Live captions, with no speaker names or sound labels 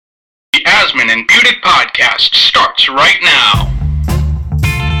Asman and Budick podcast starts right now.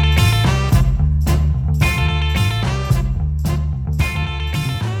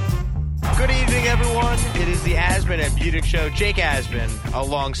 Good evening, everyone. It is the Asman and Budick Show. Jake Asman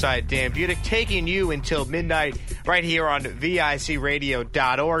alongside Dan Budick, taking you until midnight right here on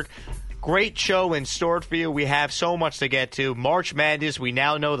vicradio.org. Great show in store for you. We have so much to get to. March Madness, we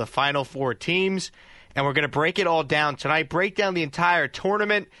now know the final four teams, and we're going to break it all down tonight. Break down the entire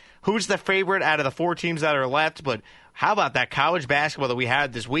tournament. Who's the favorite out of the four teams that are left? But how about that college basketball that we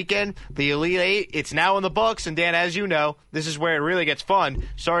had this weekend? The Elite Eight, it's now in the books. And, Dan, as you know, this is where it really gets fun.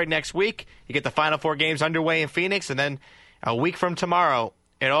 Starting next week, you get the Final Four games underway in Phoenix. And then a week from tomorrow,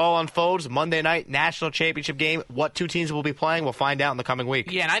 it all unfolds. Monday night, national championship game. What two teams will be playing, we'll find out in the coming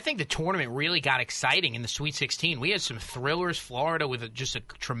week. Yeah, and I think the tournament really got exciting in the Sweet 16. We had some thrillers. Florida with just a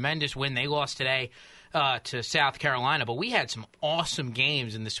tremendous win. They lost today to South Carolina, but we had some awesome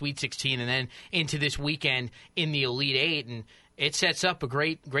games in the Sweet 16 and then into this weekend in the Elite Eight, and it sets up a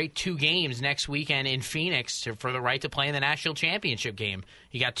great two games next weekend in Phoenix for the right to play in the national championship game.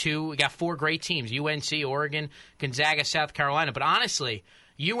 You got four great teams: UNC, Oregon, Gonzaga, South Carolina. But honestly,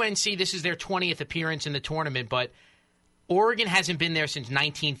 UNC, this is their 20th appearance in the tournament, but Oregon hasn't been there since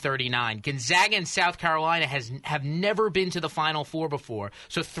 1939. Gonzaga and South Carolina have never been to the Final Four before.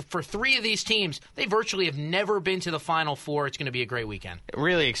 So for three of these teams, they virtually have never been to the Final Four. It's going to be a great weekend.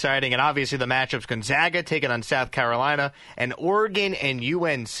 Really exciting. And obviously the matchups, Gonzaga taking on South Carolina, and Oregon and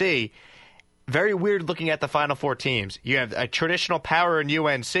UNC. Very weird looking at the Final Four teams. You have a traditional power in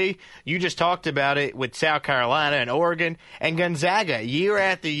UNC. You just talked about it with South Carolina and Oregon and Gonzaga. Year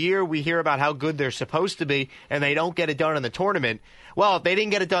after year, we hear about how good they're supposed to be, and they don't get it done in the tournament. Well, if they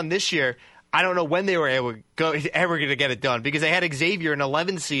didn't get it done this year, I don't know when they were ever going to get it done, because they had Xavier, an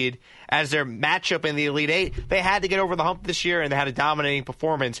 11 seed, as their matchup in the Elite Eight. They had to get over the hump this year, and they had a dominating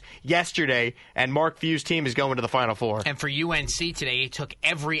performance yesterday, and Mark Few's team is going to the Final Four. And for UNC today, it took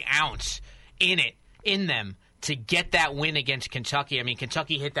every ounce in them to get that win against Kentucky. I mean,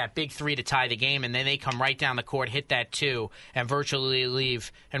 Kentucky hit that big three to tie the game, and then they come right down the court, hit that two, and virtually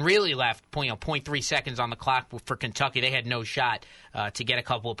leave, and really left 0.3 seconds on the clock for Kentucky. They had no shot to get a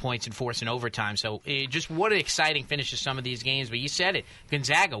couple of points and force an overtime. So just what an exciting finish to some of these games. But you said it,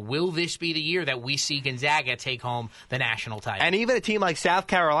 Gonzaga, will this be the year that we see Gonzaga take home the national title? And even a team like South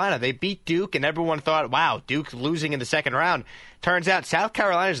Carolina, they beat Duke, and everyone thought, wow, Duke losing in the second round. Turns out South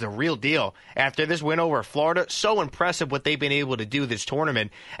Carolina is the real deal. After this win over Florida, so impressive what they've been able to do this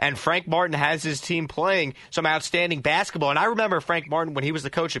tournament. And Frank Martin has his team playing some outstanding basketball. And I remember Frank Martin when he was the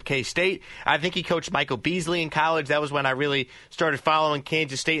coach of K-State. I think he coached Michael Beasley in college. That was when I really started following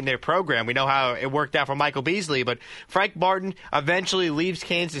Kansas State in their program. We know how it worked out for Michael Beasley. But Frank Martin eventually leaves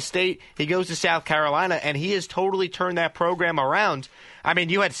Kansas State. He goes to South Carolina, and he has totally turned that program around. I mean,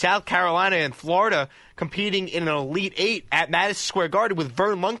 you had South Carolina and Florida competing in an Elite Eight at Madison Square Garden with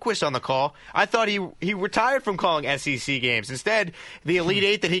Vern Lundquist on the call. I thought he retired from calling SEC games. Instead, the Elite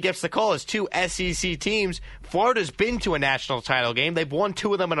Eight that he gets the call is two SEC teams. Florida's been to a national title game. They've won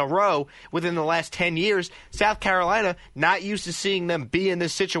two of them in a row within the last 10 years. South Carolina, not used to seeing them be in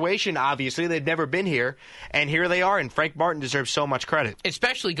this situation, obviously. They've never been here. And here they are, and Frank Martin deserves so much credit.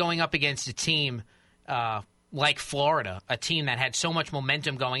 Especially going up against a team like Florida, a team that had so much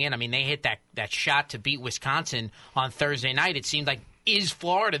momentum going in. I mean, they hit that shot to beat Wisconsin on Thursday night. It seemed like, is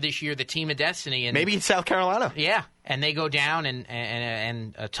Florida this year the team of destiny? And maybe it's South Carolina. Yeah, and they go down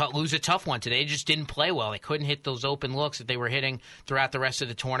and lose a tough one today. They just didn't play well. They couldn't hit those open looks that they were hitting throughout the rest of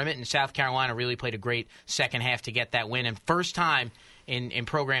the tournament, and South Carolina really played a great second half to get that win. And first time in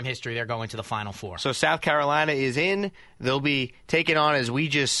program history, they're going to the Final Four. So South Carolina is in. They'll be taking on, as we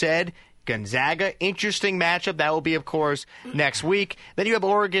just said, Gonzaga. Interesting matchup. That will be, of course, next week. Then you have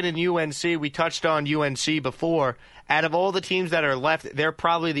Oregon and UNC. We touched on UNC before. Out of all the teams that are left, they're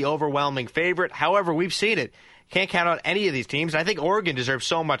probably the overwhelming favorite. However, we've seen it. Can't count on any of these teams. I think Oregon deserves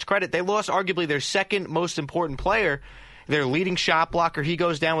so much credit. They lost arguably their second most important player, their leading shot blocker. He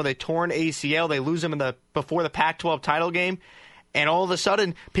goes down with a torn ACL. They lose him before the Pac-12 title game. And all of a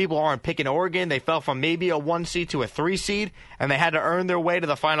sudden, people aren't picking Oregon. They fell from maybe a 1 seed to a 3 seed, and they had to earn their way to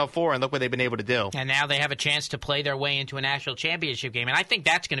the Final Four, and look what they've been able to do. And now they have a chance to play their way into a national championship game. And I think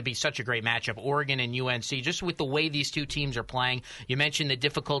that's going to be such a great matchup, Oregon and UNC, just with the way these two teams are playing. You mentioned the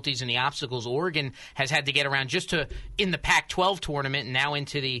difficulties and the obstacles Oregon has had to get around just to in the Pac-12 tournament and now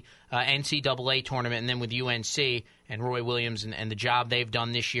into the NCAA tournament, and then with UNC and Roy Williams and the job they've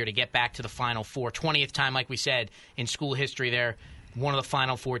done this year to get back to the Final Four. 20th time, like we said, in school history there. one of the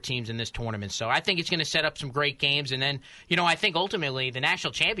Final Four teams in this tournament. So I think it's going to set up some great games. And then, I think ultimately the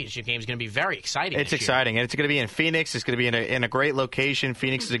national championship game is going to be very exciting. It's exciting, and it's going to be in Phoenix. It's going to be in a great location.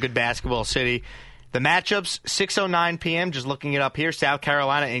 Phoenix is a good basketball city. The matchups, 6:09 p.m., just looking it up here, South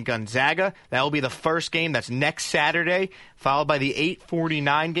Carolina and Gonzaga. That will be the first game. That's next Saturday, followed by the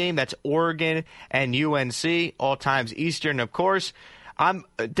 8:49 game. That's Oregon and UNC, all times Eastern, of course. I'm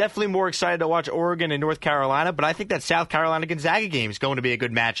definitely more excited to watch Oregon and North Carolina, but I think that South Carolina-Gonzaga game is going to be a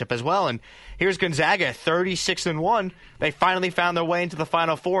good matchup as well. And here's Gonzaga, 36-1. They finally found their way into the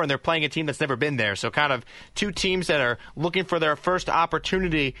Final Four, and they're playing a team that's never been there. So kind of two teams that are looking for their first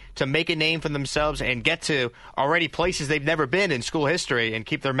opportunity to make a name for themselves and get to already places they've never been in school history and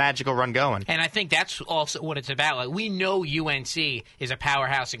keep their magical run going. And I think that's also what it's about. Like, we know UNC is a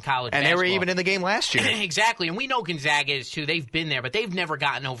powerhouse in college and basketball. They were even in the game last year. Exactly. And we know Gonzaga is too. They've been there, but they've never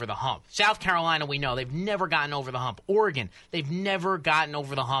gotten over the hump. South Carolina, we know they've never gotten over the hump. Oregon, they've never gotten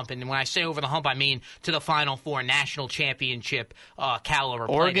over the hump. And when I say over the hump, I mean to the Final Four, national championship caliber.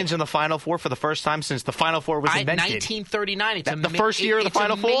 Oregon's in the Final Four for the first time since the Final Four was invented. 1939. It's the first year of the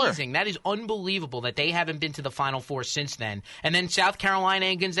Final Four. It's amazing. That is unbelievable that they haven't been to the Final Four since then. And then South Carolina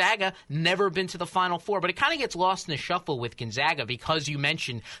and Gonzaga, never been to the Final Four. But it kind of gets lost in the shuffle with Gonzaga because you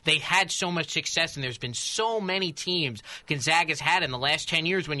mentioned they've had so much success and there's been so many teams Gonzaga's had in the last 10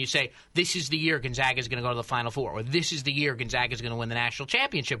 years when you say, this is the year Gonzaga's going to go to the Final Four, or this is the year Gonzaga's going to win the national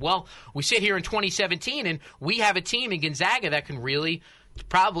championship. Well, we sit here in 2017, and we have a team in Gonzaga that can really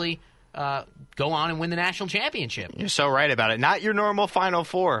probably go on and win the national championship. You're so right about it. Not your normal Final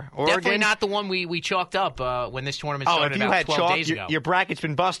Four. Oregon, definitely not the one we chalked up when this tournament started about 12 days ago. Your bracket's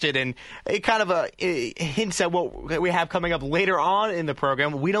been busted, and it kind of hints at what we have coming up later on in the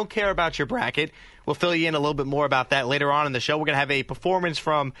program. We don't care about your bracket. We'll fill you in a little bit more about that later on in the show. We're going to have a performance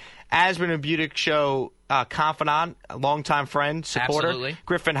from Asman and Budick Show confidant, longtime friend, supporter, Absolutely.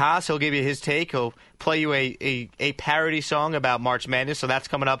 Griffin Haas. He'll give you his take. He'll play you a parody song about March Madness, so that's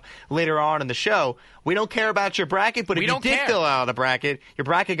coming up later on in the show. We don't care about your bracket, but if you did fill out a bracket, your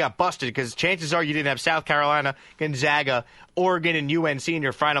bracket got busted because chances are you didn't have South Carolina, Gonzaga, Oregon, and UNC in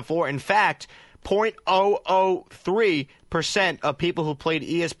your Final Four. In fact, 0.003% of people who played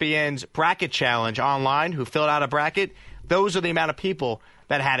ESPN's bracket challenge online who filled out a bracket, those are the amount of people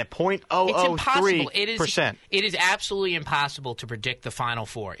that had it. 0.003%. It is absolutely impossible to predict the Final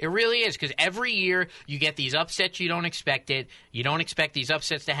Four. It really is, because every year you get these upsets you don't expect it. You don't expect these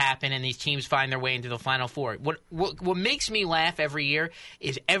upsets to happen, and these teams find their way into the Final Four. What makes me laugh every year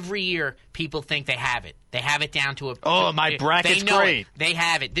is every year people think they have it. They have it down to a... Oh, my bracket's great. They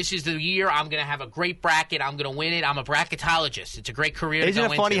have it. This is the year I'm going to have a great bracket. I'm going to win it. I'm a bracketologist. It's a great career to go into.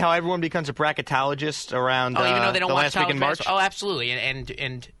 Isn't it funny how everyone becomes a bracketologist around even though they don't the watch last week in March? Oh, absolutely.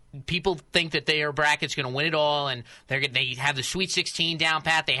 And people think that their bracket's going to win it all, and they have the Sweet 16 down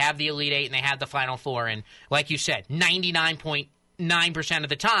pat, they have the Elite Eight, and they have the Final Four. And like you said, 99.9% of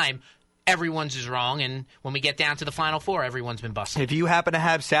the time, everyone's is wrong, and when we get down to the Final Four, everyone's been busted. If you happen to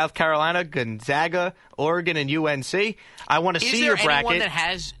have South Carolina, Gonzaga, Oregon, and UNC, I want to see your bracket. Is there anyone that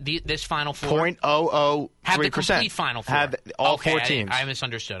has this Final Four? 0.003%. Have the complete Final Four? Have all four teams. I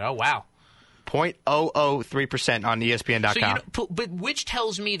misunderstood. Oh, wow. 0.003% on ESPN.com. So but which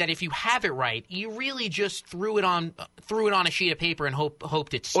tells me that if you have it right, you really just threw it on a sheet of paper and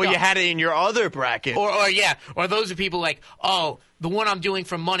hoped it stuck. Or you had it in your other bracket. Or those are people like, oh, the one I'm doing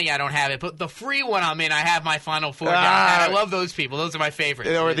for money, I don't have it, but the free one I'm in, I have my Final Four down. I love those people. Those are my favorites.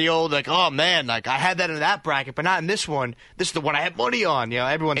 Or the old, like, oh, man, like I had that in that bracket, but not in this one. This is the one I had money on. You know,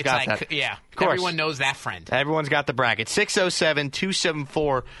 everyone's got that. Yeah, of course. Everyone knows that friend. Everyone's got the bracket.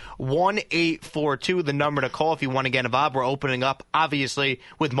 607-274-1842, the number to call if you want to get involved. We're opening up, obviously,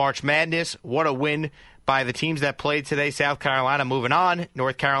 with March Madness. What a win by the teams that played today. South Carolina moving on.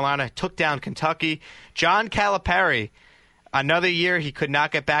 North Carolina took down Kentucky. John Calipari, another year he could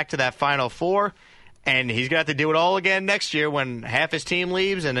not get back to that Final Four, and he's going to have to do it all again next year when half his team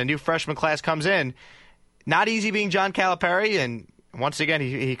leaves and a new freshman class comes in. Not easy being John Calipari, and once again,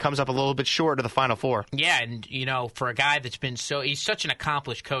 he comes up a little bit short of the Final Four. Yeah, and, for a guy that's been he's such an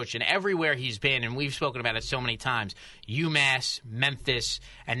accomplished coach, and everywhere he's been, and we've spoken about it so many times, UMass, Memphis,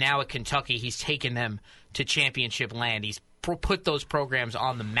 and now at Kentucky, he's taken them to championship land. He's put those programs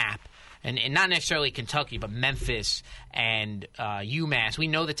on the map. and not necessarily Kentucky, but Memphis and UMass. We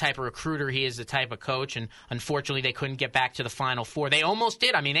know the type of recruiter he is, the type of coach, and unfortunately they couldn't get back to the Final Four. They almost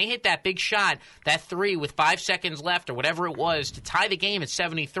did. I mean, they hit that big shot, that three with 5 seconds left or whatever it was to tie the game at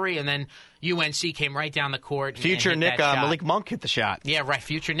 73, and then UNC came right down the court. Future Nick, Malik Monk hit the shot. Yeah, right.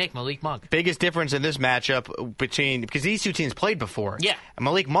 Future Nick, Malik Monk. Biggest difference in this matchup because these two teams played before. Yeah.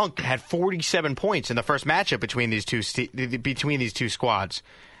 Malik Monk had 47 points in the first matchup between these two squads.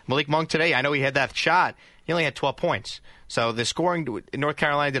 Malik Monk today, I know he had that shot. He only had 12 points. So the scoring, North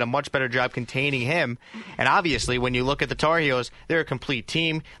Carolina did a much better job containing him. And obviously, when you look at the Tar Heels, they're a complete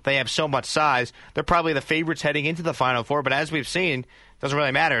team. They have so much size. They're probably the favorites heading into the Final Four. But as we've seen, it doesn't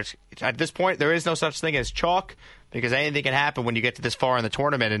really matter. At this point, there is no such thing as chalk because anything can happen when you get to this far in the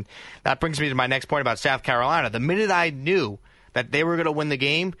tournament. And that brings me to my next point about South Carolina. The minute I knew that they were going to win the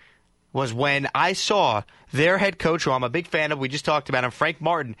game was when I saw their head coach, who I'm a big fan of, we just talked about him, Frank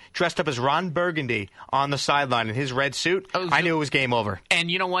Martin, dressed up as Ron Burgundy on the sideline in his red suit. I knew it was game over.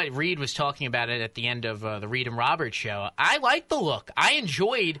 And you know what? Reed was talking about it at the end of the Reed and Roberts show. I liked the look. I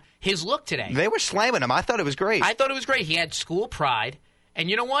enjoyed his look today. They were slamming him. I thought it was great. I thought it was great. He had school pride. And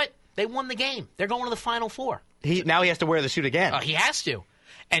you know what? They won the game. They're going to the Final Four. Now he has to wear the suit again. He has to.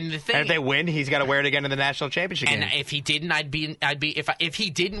 And the thing, and if they win, he's got to wear it again in the national championship game. And if he didn't, if he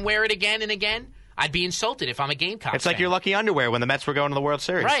didn't wear it again and again, I'd be insulted if I'm a Gamecock It's like your lucky underwear when the Mets were going to the World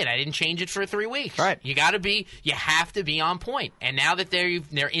Series. Right. I didn't change it for 3 weeks. Right. You have to be on point. And now that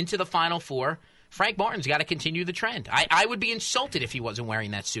they're into the Final Four, Frank Martin's got to continue the trend. I would be insulted if he wasn't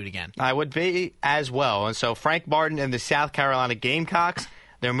wearing that suit again. I would be as well. And so Frank Martin and the South Carolina Gamecocks,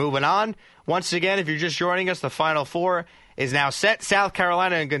 they're moving on. Once again, if you're just joining us, the Final Four is now set. South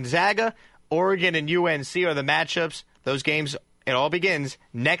Carolina and Gonzaga, Oregon and UNC are the matchups. Those games, it all begins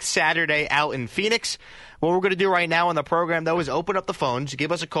next Saturday out in Phoenix. What we're going to do right now on the program, though, is open up the phones.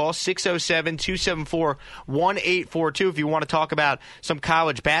 Give us a call, 607-274-1842, if you want to talk about some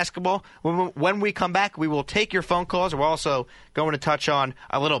college basketball. When we come back, we will take your phone calls. We're also going to touch on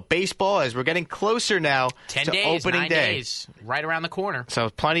a little baseball as we're getting closer now 10 to days, opening 9 day. days, right around the corner. So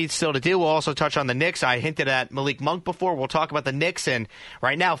plenty still to do. We'll also touch on the Knicks. I hinted at Malik Monk before. We'll talk about the Knicks. And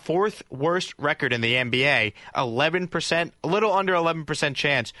right now, fourth worst record in the NBA, 11%, a little under 11%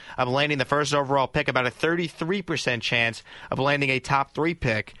 chance of landing the first overall pick, about a 33% chance of landing a top 3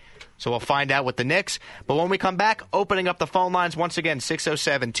 pick. So we'll find out with the Knicks. But when we come back, opening up the phone lines once again,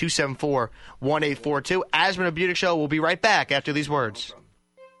 607-274-1842. Asman and Budick Show will be right back after these words.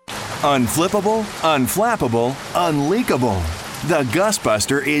 Unflippable, unflappable, unleakable. The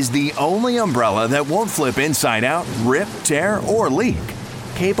Gusbuster is the only umbrella that won't flip inside out, rip, tear, or leak.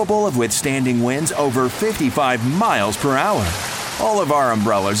 Capable of withstanding winds over 55 miles per hour. All of our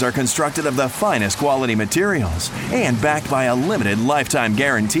umbrellas are constructed of the finest quality materials and backed by a limited lifetime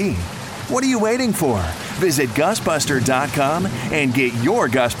guarantee. What are you waiting for? Visit GusBuster.com and get your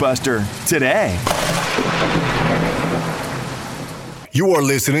Gusbuster today. You are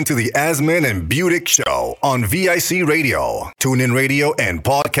listening to the Asman and Budick Show on VIC Radio. Tune in radio and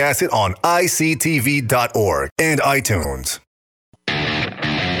podcast it on ictv.org and iTunes.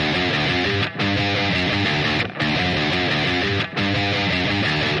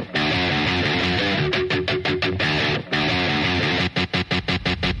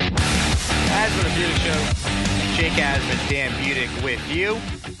 Jake Asman, Dan Budick with you.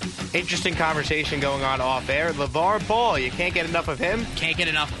 Interesting conversation going on off air. LeVar Ball, you can't get enough of him. Can't get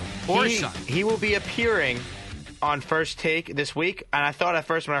enough. Or his son. He will be appearing on First Take this week. And I thought at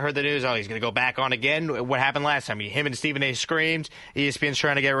first when I heard the news, he's going to go back on again. What happened last time? Him and Stephen A. screamed. ESPN's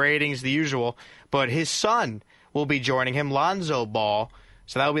trying to get ratings, the usual. But his son will be joining him, Lonzo Ball.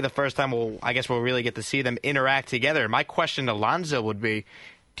 So that will be the first time we'll really get to see them interact together. My question to Lonzo would be,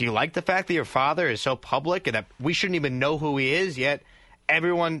 do you like the fact that your father is so public and that we shouldn't even know who he is, yet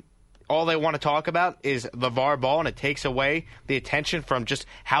everyone, all they want to talk about is LeVar Ball, and it takes away the attention from just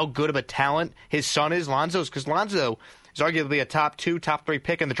how good of a talent his son is, Lonzo's? Because Lonzo is arguably a top 2, top 3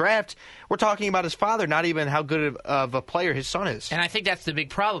 pick in the draft. We're talking about his father, not even how good of a player his son is. And I think that's the big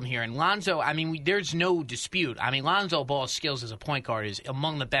problem here. And Lonzo, there's no dispute. Lonzo Ball's skills as a point guard is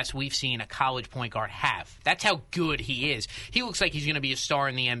among the best we've seen a college point guard have. That's how good he is. He looks like he's going to be a star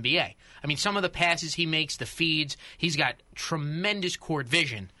in the NBA. Some of the passes he makes, the feeds, he's got tremendous court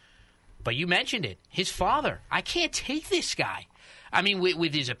vision. But you mentioned it. His father. I can't take this guy.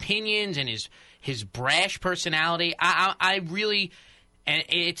 With his opinions and his brash personality, I really, and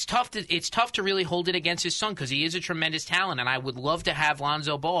it's tough to really hold it against his son because he is a tremendous talent, and I would love to have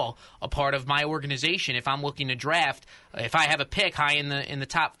Lonzo Ball a part of my organization if I'm looking to draft. If I have a pick high in the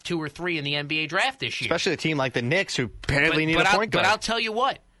top 2 or 3 in the NBA draft this year, especially a team like the Knicks who barely need a point guard. But I'll tell you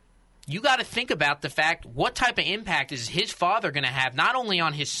what. you got to think about the fact, what type of impact is his father going to have, not only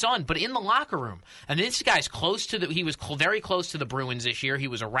on his son, but in the locker room. And this guy's he was very close to the Bruins this year. He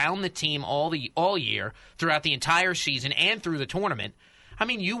was around the team all year, throughout the entire season and through the tournament. I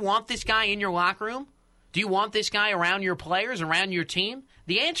mean, you want this guy in your locker room? Do you want this guy around your players, around your team?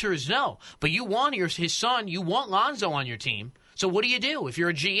 The answer is no. But you want his son, you want Lonzo on your team. So what do you do if you're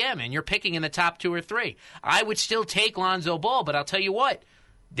a GM and you're picking in the top 2 or 3? I would still take Lonzo Ball, but I'll tell you what,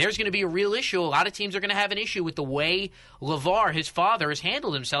 there's going to be a real issue. A lot of teams are going to have an issue with the way LeVar, his father, has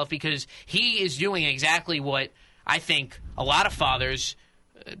handled himself, because he is doing exactly what I think a lot of fathers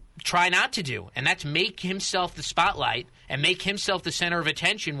try not to do, and that's make himself the spotlight and make himself the center of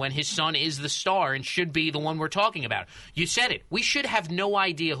attention when his son is the star and should be the one we're talking about. You said it. We should have no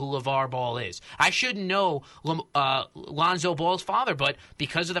idea who LeVar Ball is. I shouldn't know Lonzo Ball's father, but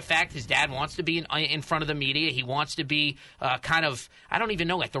because of the fact his dad wants to be in front of the media, he wants to be kind of, I don't even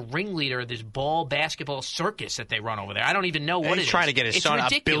know, like the ringleader of this basketball circus that they run over there. I don't even know what it is. He's trying to get his son a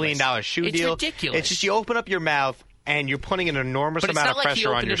 $1 billion shoe deal. It's ridiculous. It's just you open up your mouth, and you're putting an enormous amount of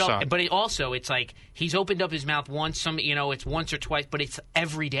pressure on your son. But it's like he's opened up his mouth once. It's once or twice, but it's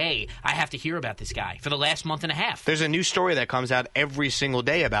every day. I have to hear about this guy for the last month and a half. There's a new story that comes out every single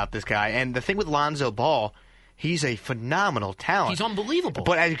day about this guy. And the thing with Lonzo Ball, he's a phenomenal talent. He's unbelievable.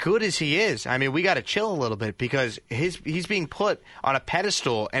 But as good as he is, I mean, we got to chill a little bit, because he's being put on a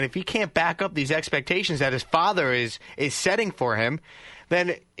pedestal. And if he can't back up these expectations that his father is setting for him,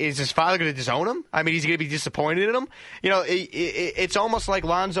 then is his father going to disown him? I mean, he's going to be disappointed in him? It's almost like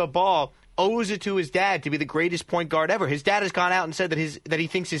Lonzo Ball owes it to his dad to be the greatest point guard ever. His dad has gone out and said that he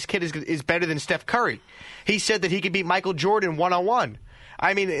thinks his kid is better than Steph Curry. He said that he could beat Michael Jordan one-on-one.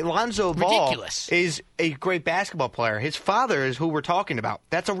 I mean, Lonzo Ball is a great basketball player. His father is who we're talking about.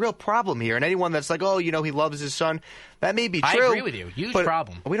 That's a real problem here. And anyone that's like, he loves his son, that may be true. I agree with you. Huge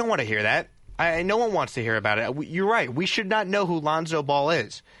problem. We don't want to hear that. No one wants to hear about it. You're right. We should not know who Lonzo Ball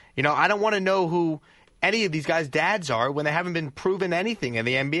is. I don't want to know who any of these guys' dads are when they haven't been proven anything in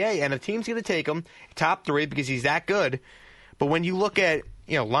the NBA. And a team's going to take him top 3 because he's that good. But when you look at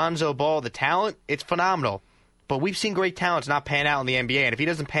Lonzo Ball, the talent, it's phenomenal. But we've seen great talents not pan out in the NBA. And if he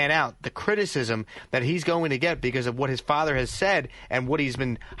doesn't pan out, the criticism that he's going to get because of what his father has said and what he's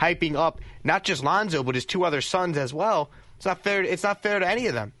been hyping up, not just Lonzo, but his 2 other sons as well, it's not fair. It's not fair to any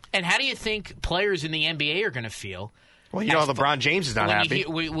of them. And how do you think players in the NBA are going to feel? Well, LeBron James is not happy.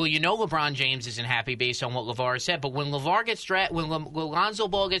 LeBron James isn't happy based on what LeVar said. But when Lonzo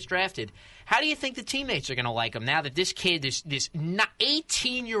Ball gets drafted, how do you think the teammates are going to like him now that this kid, this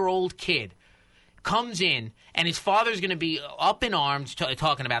 18-year-old kid, comes in and his father's going to be up in arms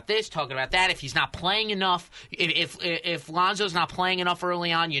talking about this, talking about that. If he's not playing enough, if Lonzo's not playing enough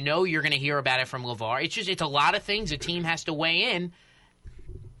early on, you're going to hear about it from LeVar. It's a lot of things a team has to weigh in.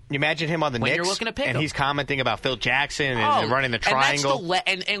 You imagine him on the Knicks, you're looking to pick him. He's commenting about Phil Jackson and running the triangle.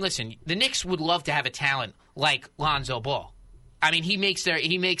 And listen, the Knicks would love to have a talent like Lonzo Ball. I mean, he makes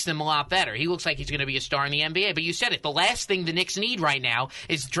them a lot better. He looks like he's going to be a star in the NBA. But you said it. The last thing the Knicks need right now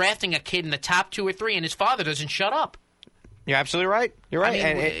is drafting a kid in the top 2 or 3, and his father doesn't shut up. You're absolutely right. You're right.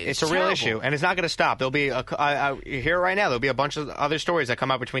 I mean, and it's a real issue, and it's not going to stop. There'll be here right now. There'll be a bunch of other stories that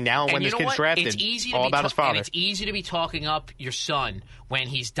come up between now and when this kid's drafted. It's easy all about his father. And it's easy to be talking up your son when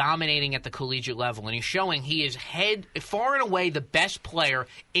he's dominating at the collegiate level, and he's showing he is far and away the best player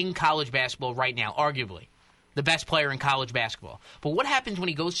in college basketball right now, arguably. The best player in college basketball. But what happens when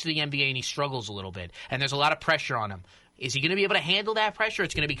he goes to the NBA and he struggles a little bit, and there's a lot of pressure on him? Is he going to be able to handle that pressure?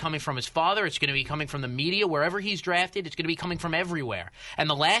 It's going to be coming from his father. It's going to be coming from the media, wherever he's drafted. It's going to be coming from everywhere. And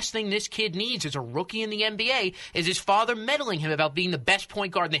the last thing this kid needs as a rookie in the NBA is his father meddling him about being the best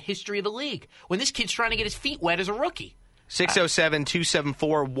point guard in the history of the league, when this kid's trying to get his feet wet as a rookie.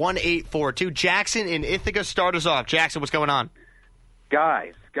 607-274-1842. Jackson in Ithaca, start us off. Jackson, what's going on?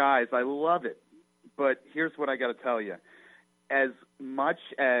 Guys, I love it. But here's what I got to tell you. As much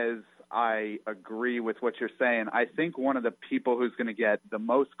as I agree with what you're saying, I think one of the people who's going to get the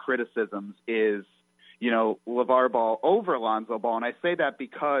most criticisms is, LeVar Ball over Lonzo Ball. And I say that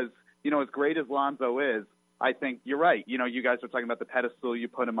because, as great as Lonzo is, I think you're right. You guys are talking about the pedestal you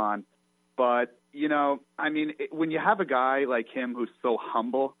put him on. But, when you have a guy like him who's so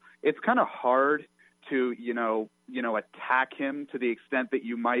humble, it's kind of hard to, attack him to the extent that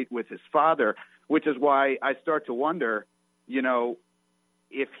you might with his father, which is why I start to wonder,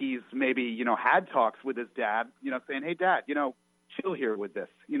 if he's maybe, had talks with his dad, saying, hey, Dad, chill here with this.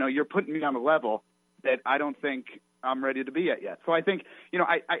 You're putting me on a level that I don't think I'm ready to be at yet. So I think,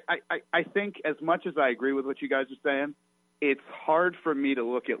 I think as much as I agree with what you guys are saying, it's hard for me to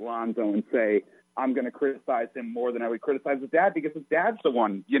look at Lonzo and say, I'm going to criticize him more than I would criticize his dad, because his dad's the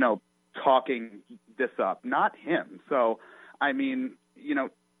one, talking this up, not him. So, I mean,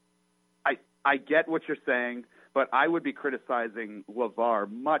 I get what you're saying, but I would be criticizing LeVar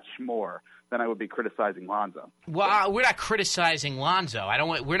much more than I would be criticizing Lonzo. Well, we're not criticizing Lonzo.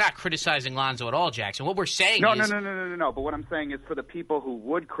 We're not criticizing Lonzo at all, Jackson. What we're saying is... No. But what I'm saying is for the people who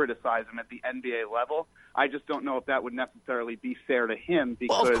would criticize him at the NBA level, I just don't know if that would necessarily be fair to him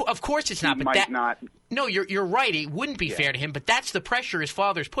because of course it's not. He but might not. No, you're right. It wouldn't be fair to him, but that's the pressure his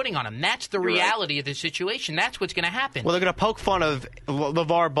father's putting on him. That's the reality of the situation. That's what's going to happen. Well, they're going to poke fun of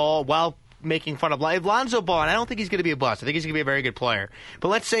LeVar Ball while making fun of Lonzo Ball, and I don't think he's going to be a bust. I think he's going to be a very good player. But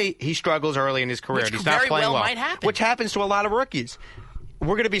let's say he struggles early in his career. Which he's not very playing well might happen. Which happens to a lot of rookies.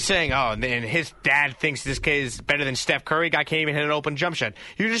 We're going to be saying, oh, and his dad thinks this kid is better than Steph Curry. Guy can't even hit an open jump shot.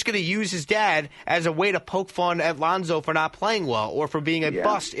 You're just going to use his dad as a way to poke fun at Lonzo for not playing well or for being a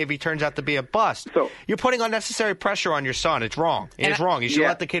bust if he turns out to be a bust. So, you're putting unnecessary pressure on your son. It's wrong. It's wrong. You should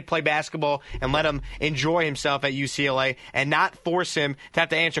let the kid play basketball and let him enjoy himself at UCLA and not force him to have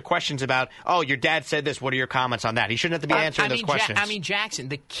to answer questions about, oh, your dad said this. What are your comments on that? He shouldn't have to be answering those questions. Jackson,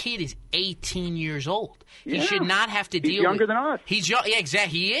 the kid is 18 years old. He should not have to deal with... He's younger than us. He's young. Yeah,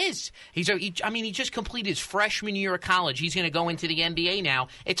 exactly. He is. He just completed his freshman year of college. He's going to go into the NBA now.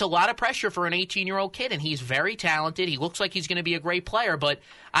 It's a lot of pressure for an 18-year-old kid, and he's very talented. He looks like he's going to be a great player, but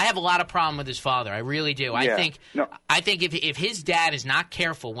I have a lot of problem with his father. I really do. Yeah. I think if his dad is not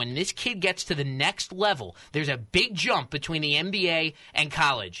careful, when this kid gets to the next level, there's a big jump between the NBA and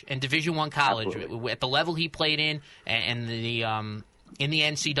college, and Division I college. Absolutely. At the level he played in and in the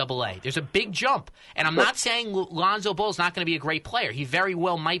NCAA. There's a big jump. And I'm not saying Lonzo Ball's not going to be a great player. He very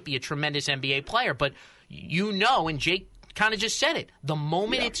well might be a tremendous NBA player, but and Jake kind of just said it, the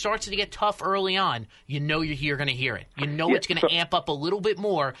moment it starts to get tough early on, you're going to hear it. It's going to amp up a little bit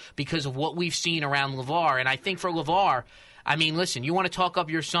more because of what we've seen around LeVar. And I think for LeVar, I mean, listen, you want to talk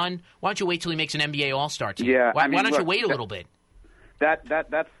up your son? Why don't you wait till he makes an NBA All-Star team? Yeah, Why don't you wait a little bit? That's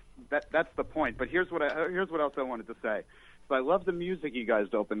the point. But here's what else I wanted to say. I love the music you guys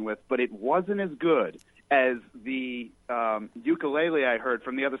opened with, but it wasn't as good as the ukulele I heard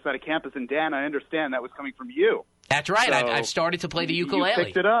from the other side of campus. And Dan, I understand that was coming from you. That's right. So I've started to play the ukulele. You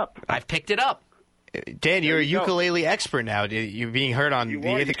picked it up. I've picked it up. Dan, you're a ukulele expert now. You're being heard on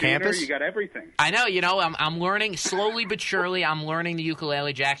the campus. You got everything. I know. I'm learning slowly but surely. I'm learning the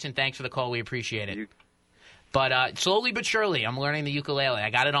ukulele. Jackson, thanks for the call. We appreciate it. But slowly but surely, I'm learning the ukulele.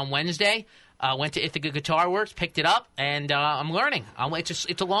 I got it on Wednesday. Went to Ithaca Guitar Works, picked it up, and I'm learning.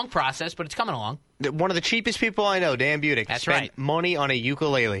 It's a long process, but it's coming along. One of the cheapest people I know, Dan Budick, spent money on a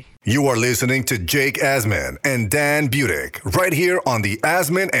ukulele. You are listening to Jake Asman and Dan Budick right here on the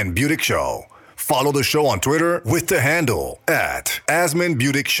Asman and Budick Show. Follow the show on Twitter with the handle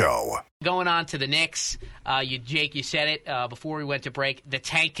 @AsmanBudickShow. Going on to the Knicks, Jake, you said it before we went to break. The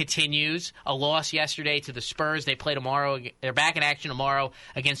tank continues. A loss yesterday to the Spurs. They play tomorrow. They're back in action tomorrow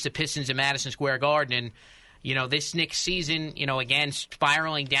against the Pistons in Madison Square Garden. And, this Knicks season, again,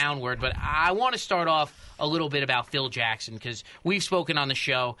 spiraling downward. But I want to start off a little bit about Phil Jackson because we've spoken on the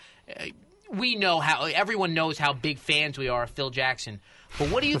show. We know everyone knows how big fans we are of Phil Jackson. But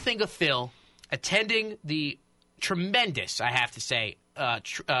what do you think of Phil attending the tremendous, I have to say,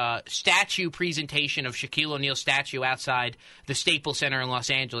 statue presentation of Shaquille O'Neal's statue outside the Staples Center in Los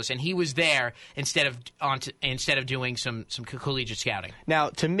Angeles, and he was there instead of doing some collegiate scouting. Now,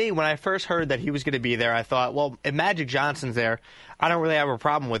 to me, when I first heard that he was going to be there, I thought, well, if Magic Johnson's there, I don't really have a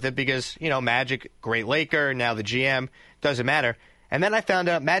problem with it because, Magic, great Laker, now the GM, doesn't matter. And then I found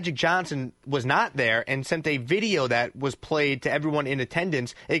out Magic Johnson was not there and sent a video that was played to everyone in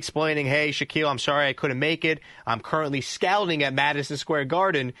attendance explaining, hey, Shaquille, I'm sorry I couldn't make it. I'm currently scouting at Madison Square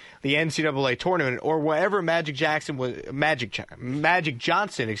Garden, the NCAA tournament, or wherever Magic Johnson was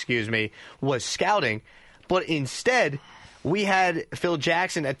scouting. But instead, we had Phil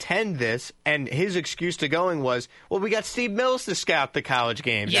Jackson attend this, and his excuse to going was, well, we got Steve Mills to scout the college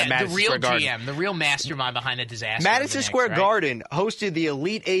games at Madison Square Garden. GM, the real mastermind behind the disaster. Madison Square Garden hosted the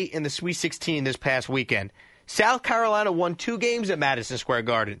Elite Eight in the Sweet 16 this past weekend. South Carolina won 2 games at Madison Square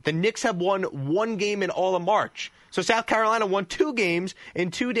Garden. The Knicks have won 1 game in all of March. So South Carolina won 2 games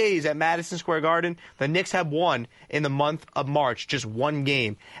in 2 days at Madison Square Garden. The Knicks have won in the month of March, just 1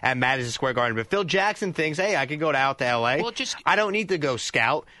 game at Madison Square Garden. But Phil Jackson thinks, hey, I could go out to L.A. I don't need to go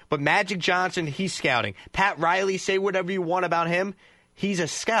scout. But Magic Johnson, he's scouting. Pat Riley, say whatever you want about him. He's a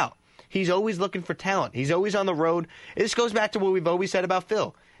scout. He's always looking for talent. He's always on the road. This goes back to what we've always said about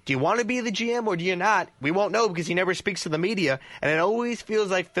Phil. Do you want to be the GM or do you not? We won't know because he never speaks to the media, and it always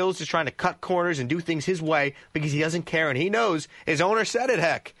feels like Phil's just trying to cut corners and do things his way because he doesn't care, and he knows his owner said it,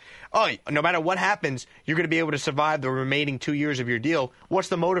 heck. Oh, no matter what happens, you're going to be able to survive the remaining 2 years of your deal. What's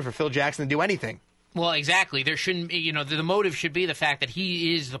the motive for Phil Jackson to do anything? Well, exactly. There shouldn't be, the motive should be the fact that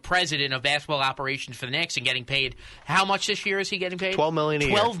he is the president of basketball operations for the Knicks and getting paid. How much this year is he getting paid? $12 million a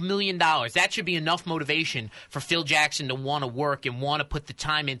year. $12 million. That should be enough motivation for Phil Jackson to want to work and want to put the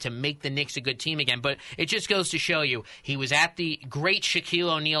time in to make the Knicks a good team again. But it just goes to show you, he was at the great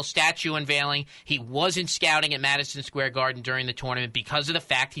Shaquille O'Neal statue unveiling. He wasn't scouting at Madison Square Garden during the tournament because of the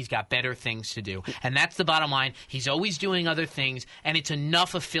fact he's got better things to do. And that's the bottom line. He's always doing other things, and it's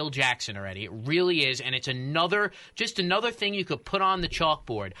enough of Phil Jackson already. It really is, and it's another thing you could put on the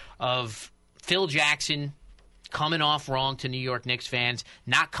chalkboard of Phil Jackson coming off wrong to New York Knicks fans,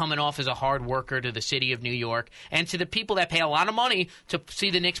 not coming off as a hard worker to the city of New York, and to the people that pay a lot of money to see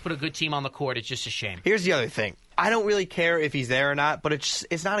the Knicks put a good team on the court. It's just a shame. Here's the other thing. I don't really care if he's there or not, but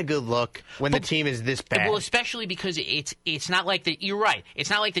it's not a good look when the team is this bad. Well, especially because it's not like you're right. It's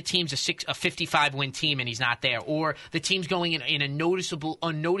not like the team's a 55-win team and he's not there, or the team's going in a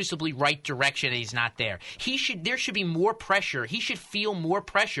unnoticeably right direction and he's not there. There should be more pressure. He should feel more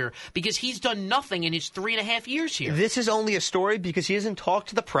pressure because he's done nothing in his 3.5 years here. This is only a story because he hasn't talked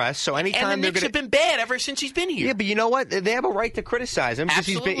to the press. So anytime and the Knicks have been bad ever since he's been here. Yeah, but you know what? They have a right to criticize him because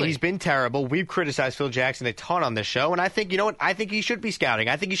he's been terrible. We've criticized Phil Jackson a ton on this show, and I think, you know what? I think he should be scouting.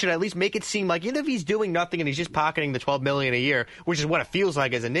 I think he should at least make it seem like, even if he's doing nothing and he's just pocketing the $12 million a year, which is what it feels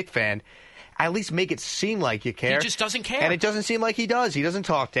like as a Knicks fan, at least make it seem like you care. He just doesn't care. And it doesn't seem like he does. He doesn't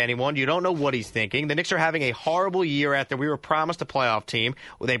talk to anyone. You don't know what he's thinking. The Knicks are having a horrible year after we were promised a playoff team.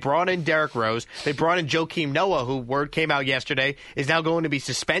 They brought in Derrick Rose. They brought in Joakim Noah, who, word came out yesterday, is now going to be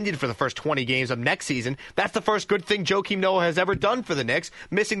suspended for the first 20 games of next season. That's the first good thing Joakim Noah has ever done for the Knicks,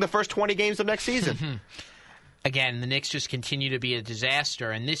 missing the first 20 games of next season. Again, the Knicks just continue to be a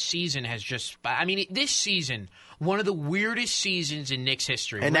disaster, and this season has this season, one of the weirdest seasons in Knicks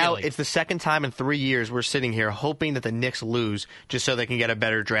history. And really. Now it's the second time in 3 years we're sitting here hoping that the Knicks lose just so they can get a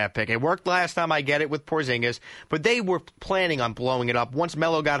better draft pick. It worked last time, I get it, with Porzingis, but they were planning on blowing it up. Once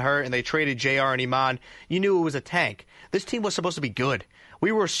Melo got hurt and they traded JR and Iman, you knew it was a tank. This team was supposed to be good.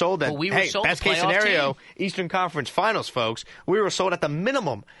 We were sold that, best case scenario, team. Eastern Conference Finals, folks. We were sold at the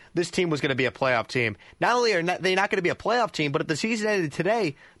minimum this team was going to be a playoff team. Not only are they not going to be a playoff team, but if the season ended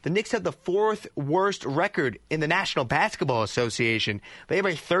today, the Knicks have the 4th worst record in the National Basketball Association. They have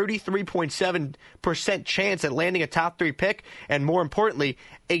a 33.7% chance at landing a top 3 pick, and more importantly,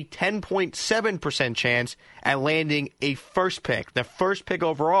 a 10.7% chance at landing a first pick, the first pick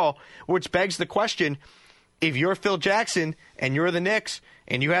overall, which begs the question, if you're Phil Jackson and you're the Knicks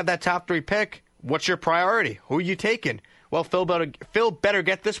and you have that top 3 pick, what's your priority? Who are you taking? Well, Phil better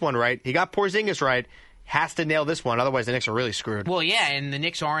get this one right. He got Porzingis right. Has to nail this one. Otherwise, the Knicks are really screwed. Well, yeah, and the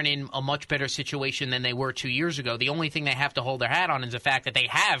Knicks aren't in a much better situation than they were 2 years ago. The only thing they have to hold their hat on is the fact that they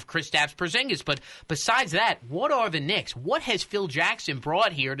have Kristaps Porzingis. But besides that, what are the Knicks? What has Phil Jackson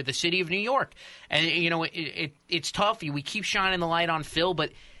brought here to the city of New York? And, it's tough. We keep shining the light on Phil,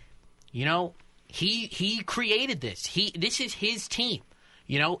 but, he created this. This is his team.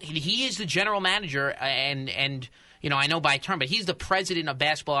 He is the general manager, and I know by term, but he's the president of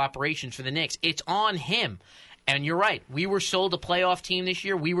basketball operations for the Knicks. It's on him. And you're right. We were sold a playoff team this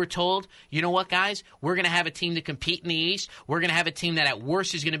year. We were told, you know what, guys? We're going to have a team to compete in the East. We're going to have a team that at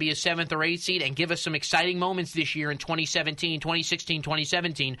worst is going to be a 7th or 8th seed and give us some exciting moments this year in 2016,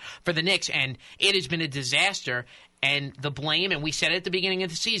 2017 for the Knicks. And it has been a disaster. And the blame, and we said it at the beginning of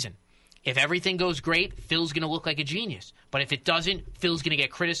the season, if everything goes great, Phil's going to look like a genius. But if it doesn't, Phil's going to get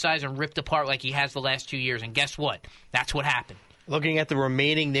criticized and ripped apart like he has the last 2 years. And guess what? That's what happened. Looking at the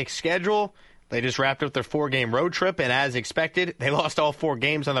remaining Knicks schedule, they just wrapped up their 4-game road trip, and as expected, they lost all 4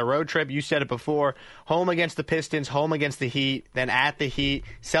 games on the road trip. You said it before. Home against the Pistons, home against the Heat, then at the Heat,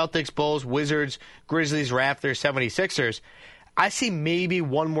 Celtics, Bulls, Wizards, Grizzlies, Raptors, 76ers. I see maybe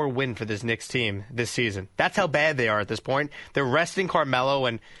one more win for this Knicks team this season. That's how bad they are at this point. They're resting Carmelo,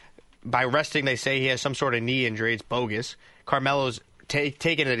 and by resting, they say he has some sort of knee injury. It's bogus. Carmelo's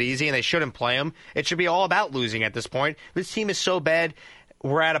taking it easy, and they shouldn't play him. It should be all about losing at this point. This team is so bad.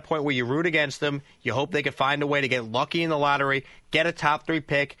 We're at a point where you root against them. You hope they can find a way to get lucky in the lottery, get a top 3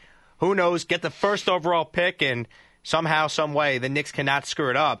 pick. Who knows? Get the first overall pick, and somehow, some way, the Knicks cannot screw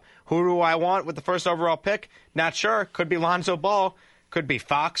it up. Who do I want with the first overall pick? Not sure. Could be Lonzo Ball. Could be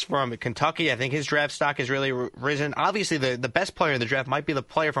Fox from Kentucky. I think his draft stock has really risen. Obviously, the best player in the draft might be the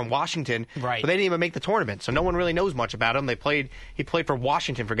player from Washington, right? But they didn't even make the tournament, so no one really knows much about him. He played for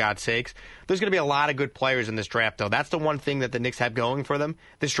Washington, for God's sakes. There's going to be a lot of good players in this draft, though. That's the one thing that the Knicks have going for them.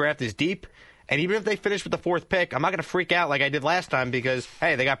 This draft is deep, and even if they finish with the 4th pick, I'm not going to freak out like I did last time because,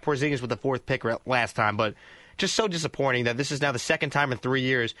 hey, they got Porzingis with the 4th pick last time, but just so disappointing that this is now the second time in 3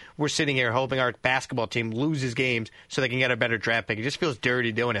 years we're sitting here hoping our basketball team loses games so they can get a better draft pick. It just feels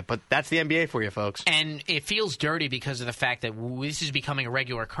dirty doing it, but that's the NBA for you, folks. And it feels dirty because of the fact that this is becoming a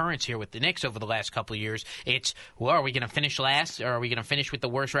regular occurrence here with the Knicks over the last couple of years. It's, well, are we going to finish last, or are we going to finish with the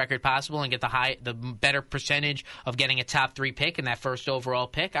worst record possible and get the better percentage of getting a top 3 pick and that first overall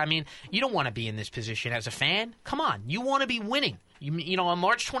pick? I mean, you don't want to be in this position as a fan. Come on, you want to be winning. You know, on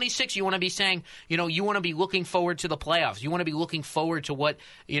March 26th, you want to be saying, you want to be looking forward to the playoffs. You want to be looking forward to what,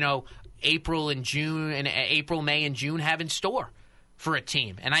 April, May, and June have in store for a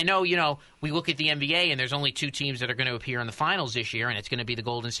team. And I know, we look at the NBA and there's only 2 teams that are going to appear in the finals this year, and it's going to be the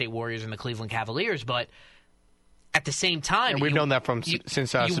Golden State Warriors and the Cleveland Cavaliers. But at the same time, and we've known that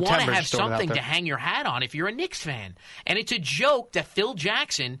since September. You want to have something to hang your hat on if you're a Knicks fan. And it's a joke that Phil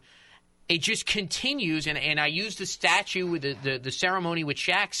Jackson, it just continues, and I use the statue with the ceremony with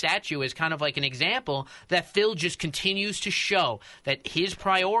Shaq's statue as kind of like an example that Phil just continues to show that his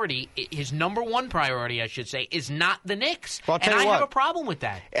priority, his number one priority, I should say, is not the Knicks. Well, and I have a problem with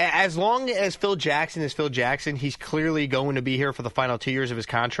that. As long as Phil Jackson is Phil Jackson, he's clearly going to be here for the final 2 years of his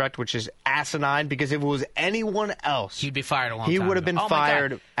contract, which is asinine, because if it was anyone else, he'd be fired a long time ago. He would have been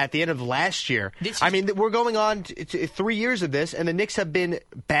fired at the end of last year. We're going on to 3 years of this, and the Knicks have been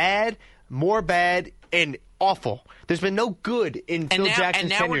bad, more bad, and awful. There's been no good in Phil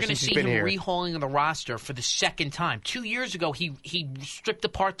Jackson's tenure since he's been here. And now we're going to see him rehauling the roster for the second time. 2 years ago, he stripped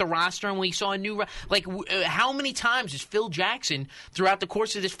apart the roster, and we saw a new how many times is Phil Jackson, throughout the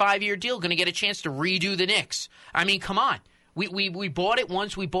course of this 5-year deal, going to get a chance to redo the Knicks? I mean, come on. We bought it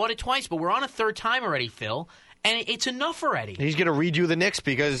once, we bought it twice, but we're on a third time already, Phil. And it's enough already. He's going to redo the Knicks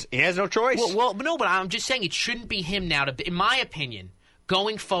because he has no choice. Well, no, but I'm just saying it shouldn't be him now. In my opinion,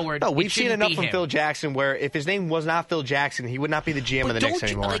 going forward, no, we've seen enough from Phil Jackson where if his name was not Phil Jackson, he would not be the GM of the Knicks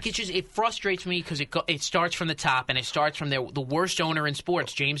anymore. It frustrates me because it starts from the top, and it starts from the worst owner in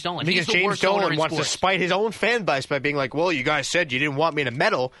sports, James Dolan. Because James Dolan wants to spite his own fan base by being like, well, you guys said you didn't want me to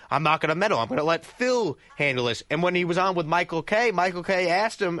meddle. I'm not going to meddle. I'm going to let Phil handle this. And when he was on with Michael Kay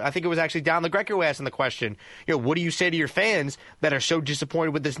asked him, I think it was actually Don LaGreca who asked him the question, what do you say to your fans that are so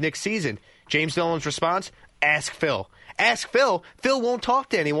disappointed with this Knicks season? James Dolan's response, ask Phil. Ask Phil. Phil won't talk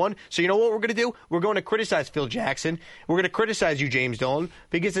to anyone. So you know what we're going to do? We're going to criticize Phil Jackson. We're going to criticize you, James Dolan,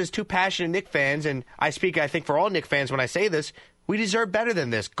 because as 2 passionate Knicks fans, and I speak, I think, for all Knicks fans when I say this, we deserve better than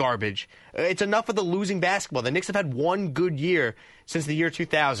this garbage. It's enough of the losing basketball. The Knicks have had one good year since the year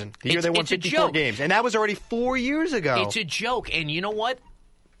 2000, the year they won 54 games. And that was already 4 years ago. It's a joke. And you know what?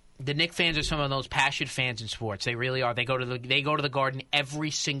 The Knicks fans are some of those passionate fans in sports. They really are. They go to the Garden every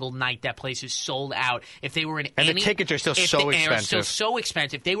single night. That place is sold out. If they were in the tickets are still so expensive. They are still so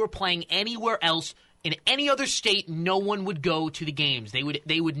expensive. If they were playing anywhere else in any other state, no one would go to the games. They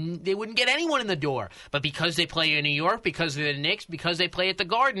wouldn't get anyone in the door. But because they play in New York, because they're the Knicks, because they play at the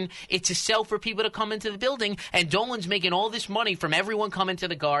Garden, it's a sell for people to come into the building. And Dolan's making all this money from everyone coming to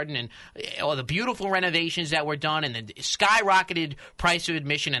the Garden and all the beautiful renovations that were done and the skyrocketed price of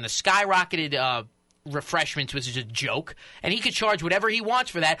admission and the skyrocketed refreshments, which is a joke, and he could charge whatever he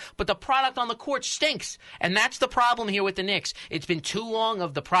wants for that, but the product on the court stinks, and that's the problem here with the Knicks. It's been too long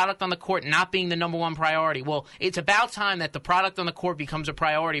of the product on the court not being the number one priority. Well, it's about time that the product on the court becomes a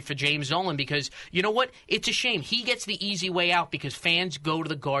priority for James Dolan, because you know what? It's a shame. He gets the easy way out because fans go to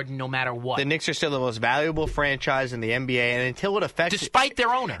the Garden no matter what. The Knicks are still the most valuable franchise in the NBA, and until it affects... Despite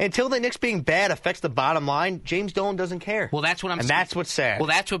their owner. Until the Knicks being bad affects the bottom line, James Dolan doesn't care. Well, that's what I'm saying. And that's what's sad. Well,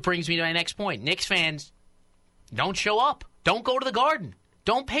 that's what brings me to my next point. Knicks fans, don't show up. Don't go to the Garden.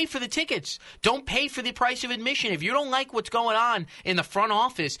 Don't pay for the tickets. Don't pay for the price of admission. If you don't like what's going on in the front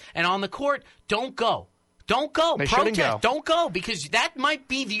office and on the court, don't go. Don't go. They shouldn't go. Don't go, because that might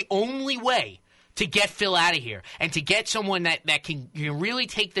be the only way to get Phil out of here and to get someone that can really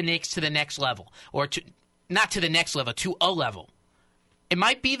take the Knicks to the next level, or not to the next level, to a level. That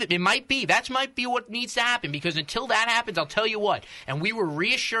might be what needs to happen, because until that happens, I'll tell you what, and we were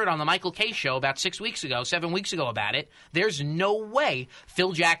reassured on the Michael Kay show about 7 weeks ago about it, there's no way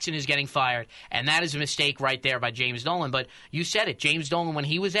Phil Jackson is getting fired, and that is a mistake right there by James Dolan. But you said it, James Dolan, when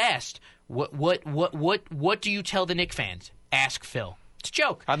he was asked, what do you tell the Knicks fans? Ask Phil. It's a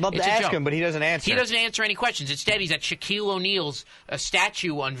joke. I'd love to ask him, but he doesn't answer. He doesn't answer any questions. Instead, he's at Shaquille O'Neal's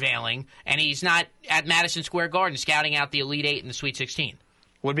statue unveiling, and he's not at Madison Square Garden scouting out the Elite Eight and the Sweet 16.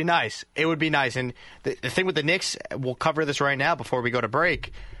 Would be nice. It would be nice. And the thing with the Knicks, we'll cover this right now before we go to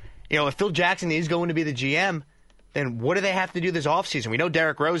break. If Phil Jackson is going to be the GM, then what do they have to do this offseason? We know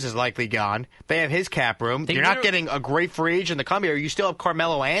Derrick Rose is likely gone. They have his cap room. You're not getting a great free agent to come here. You still have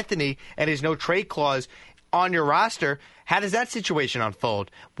Carmelo Anthony and his no-trade clause on your roster. How does that situation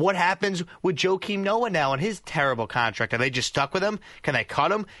unfold? What happens with Joakim Noah now and his terrible contract? Are they just stuck with him? Can they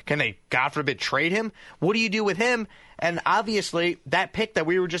cut him? Can they, God forbid, trade him? What do you do with him? And obviously, that pick that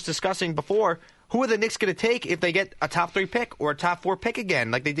we were just discussing before, who are the Knicks going to take if they get a top 3 pick or a top 4 pick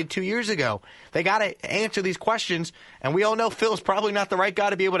again, like they did 2 years ago? They got to answer these questions, and we all know Phil's probably not the right guy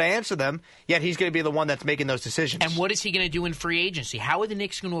to be able to answer them, yet he's going to be the one that's making those decisions. And what is he going to do in free agency? How are the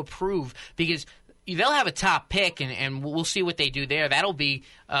Knicks going to approve? Because they'll have a top pick, and we'll see what they do there. That'll be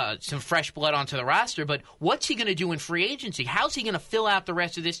some fresh blood onto the roster. But what's he going to do in free agency? How's he going to fill out the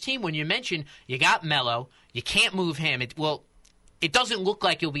rest of this team? When you mention you got Melo, you can't move him. It doesn't look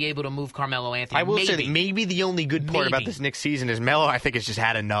like you'll be able to move Carmelo Anthony. I will say that maybe the only good part about this next season is Melo, I think, has just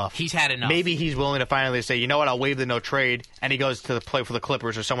had enough. He's had enough. Maybe he's willing to finally say, you know what, I'll waive the no trade, and he goes to play for the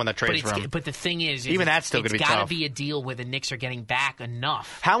Clippers or someone that trades for him. But the thing is even that's still going to be tough. It's got to be a deal where the Knicks are getting back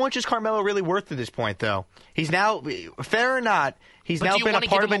enough. How much is Carmelo really worth at this point, though? He's now, fair or not, he's now been a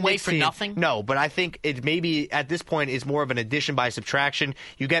part of a Knicks team. Nothing? No, but I think it maybe at this point is more of an addition by subtraction.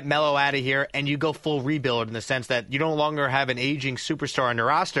 You get Melo out of here, and you go full rebuild in the sense that you no longer have an aging superstar on your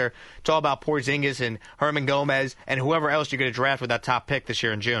roster. It's all about Porzingis and Herman Gomez and whoever else you're going to draft with that top pick this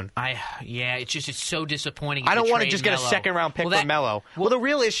year in June. It's so disappointing. I don't want to just get a second-round pick for Melo. Well, the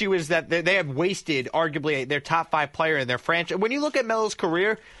real issue is that they have wasted arguably their top 5 player in their franchise. When you look at Melo's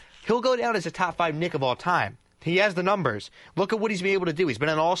career, he'll go down as a top 5 Knick of all time. He has the numbers. Look at what he's been able to do. He's been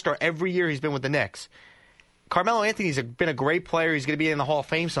an all-star every year he's been with the Knicks. Carmelo Anthony's been a great player. He's going to be in the Hall of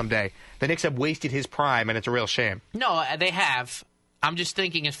Fame someday. The Knicks have wasted his prime, and it's a real shame. No, they have. I'm just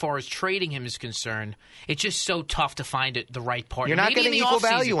thinking as far as trading him is concerned, it's just so tough to find the right partner. You're not getting equal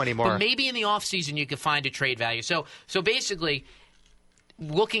value anymore. But maybe in the offseason you could find a trade value. So basically,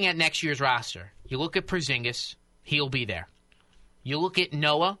 looking at next year's roster, you look at Porzingis, he'll be there. You look at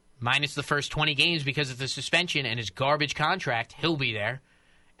Noah, minus the first 20 games because of the suspension and his garbage contract, he'll be there.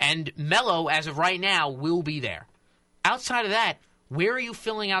 And Melo, as of right now, will be there. Outside of that, where are you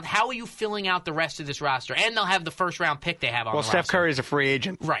filling out? How are you filling out the rest of this roster? And they'll have the first-round pick they have on the roster. Well, Steph Curry is a free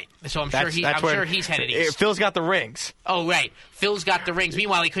agent. Right. So I'm sure he's headed east. Phil's got the rings. Oh, right. Phil's got the rings.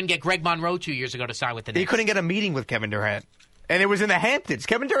 Meanwhile, he couldn't get Greg Monroe 2 years ago to sign with the Knicks. He couldn't get a meeting with Kevin Durant. And it was in the Hamptons.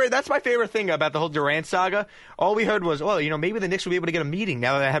 Kevin Durant, that's my favorite thing about the whole Durant saga. All we heard was, maybe the Knicks will be able to get a meeting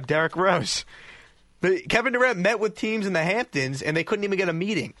now that they have Derrick Rose. Kevin Durant met with teams in the Hamptons, and they couldn't even get a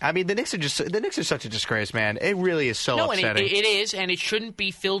meeting. I mean, the Knicks are such a disgrace, man. It really is so upsetting. And it is, and it shouldn't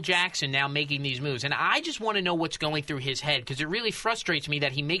be Phil Jackson now making these moves. And I just want to know what's going through his head, because it really frustrates me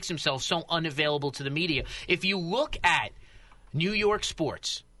that he makes himself so unavailable to the media. If you look at New York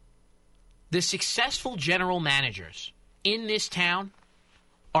sports, the successful general managers in this town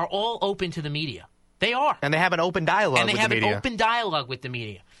are all open to the media. They are. And they have an open dialogue with the media. And they have an open dialogue with the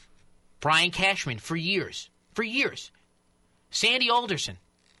media. Brian Cashman, for years. Sandy Alderson,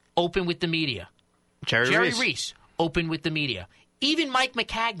 open with the media. Jerry Reese, open with the media. Even Mike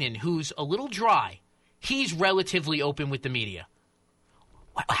McCagnon, who's a little dry, he's relatively open with the media.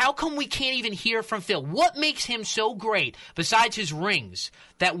 How come we can't even hear from Phil? What makes him so great, besides his rings,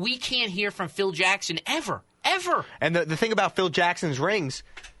 that we can't hear from Phil Jackson ever? Ever. And the thing about Phil Jackson's rings,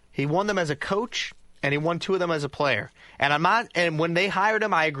 he won them as a coach, and he won 2 of them as a player. And when they hired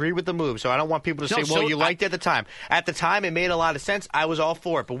him, I agree with the move. So I don't want people to say, you liked it at the time. At the time, it made a lot of sense. I was all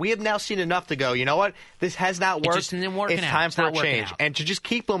for it. But we have now seen enough to go, you know what? This has not worked. It just isn't working it's out. time It's for not a change. working out. And to just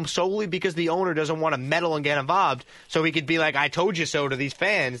keep them solely because the owner doesn't want to meddle and get involved so he could be like, I told you so to these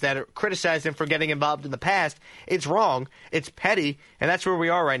fans that criticized him for getting involved in the past. It's wrong. It's petty. And that's where we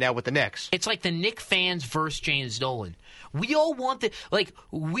are right now with the Knicks. It's like the Knicks fans versus James Dolan. We all want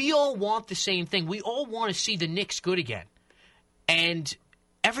the same thing. We all want to see the Knicks good again. And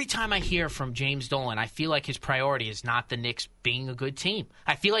every time I hear from James Dolan, I feel like his priority is not the Knicks being a good team.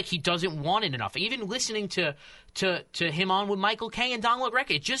 I feel like he doesn't want it enough. Even listening to him on with Michael Kay and Don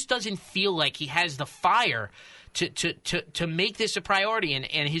LaGreca, it just doesn't feel like he has the fire to make this a priority.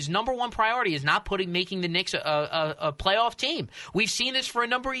 And his number one priority is not making the Knicks a playoff team. We've seen this for a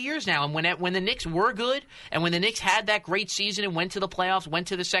number of years now. And when the Knicks were good, and when the Knicks had that great season and went to the playoffs, went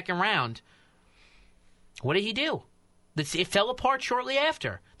to the second round, what did he do? It fell apart shortly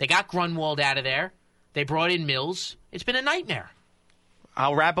after. They got Grunwald out of there. They brought in Mills. It's been a nightmare.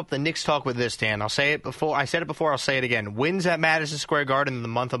 I'll wrap up the Knicks talk with this, Dan. I'll say it before. I said it before. I'll say it again. Wins at Madison Square Garden in the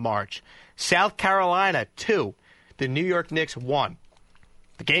month of March. South Carolina 2. The New York Knicks 1.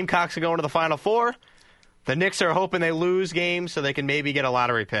 The Gamecocks are going to the Final Four. The Knicks are hoping they lose games so they can maybe get a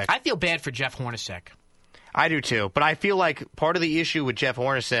lottery pick. I feel bad for Jeff Hornacek. I do too, but I feel like part of the issue with Jeff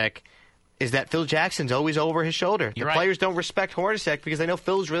Hornacek is that Phil Jackson's always over his shoulder. You're the right. players don't respect Hornacek because they know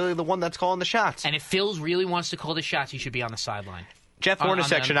Phil's really the one that's calling the shots. And if Phil's really wants to call the shots, he should be on the sideline. Jeff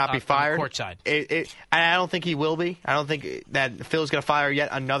Hornacek should not be fired. On the courtside. I don't think he will be. I don't think that Phil's going to fire yet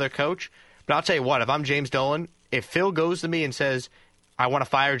another coach. But I'll tell you what, if I'm James Dolan, if Phil goes to me and says, I want to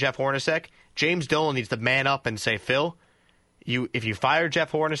fire Jeff Hornacek, James Dolan needs to man up and say, Phil, if you fire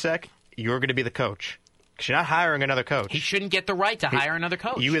Jeff Hornacek, you're going to be the coach. Because you're not hiring another coach. He shouldn't get the right to hire another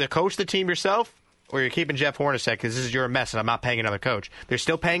coach. You either coach the team yourself or you're keeping Jeff Hornacek because this is your mess and I'm not paying another coach. They're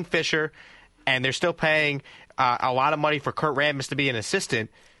still paying Fisher, and they're still paying a lot of money for Kurt Rambis to be an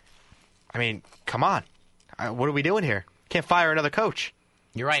assistant. I mean, come on. What are we doing here? Can't fire another coach.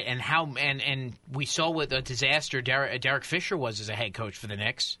 You're right. And we saw what a disaster Derek Fisher was as a head coach for the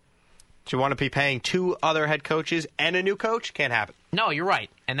Knicks. Do you want to be paying 2 other head coaches and a new coach? Can't happen. No, you're right,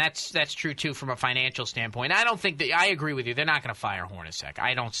 and that's true too from a financial standpoint. I don't think that I agree with you. They're not going to fire Hornacek.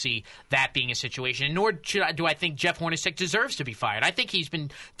 I don't see that being a situation. Nor do I think Jeff Hornacek deserves to be fired. I think he's been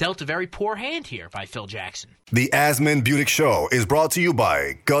dealt a very poor hand here by Phil Jackson. The Asman Budick Show is brought to you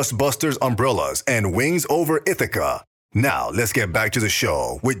by Gus Busters Umbrellas and Wings Over Ithaca. Now let's get back to the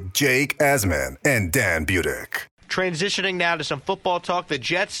show with Jake Asman and Dan Budick. Transitioning now to some football talk. The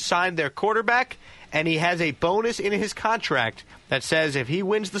Jets signed their quarterback, and he has a bonus in his contract that says if he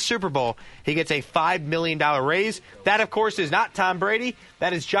wins the Super Bowl, he gets a $5 million raise. That, of course, is not Tom Brady.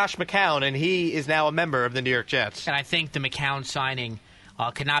 That is Josh McCown, and he is now a member of the New York Jets. And I think the McCown signing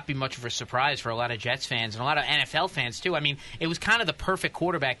could not be much of a surprise for a lot of Jets fans and a lot of NFL fans, too. I mean, it was kind of the perfect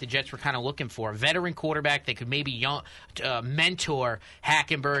quarterback the Jets were kind of looking for. A veteran quarterback that could maybe mentor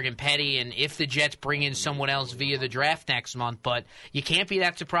Hackenberg and Petty, and if the Jets bring in someone else via the draft next month. But you can't be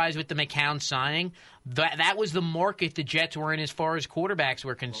that surprised with the McCown signing. That was the market the Jets were in as far as quarterbacks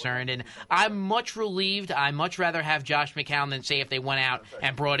were concerned, and I'm much relieved. I'd much rather have Josh McCown than, say, if they went out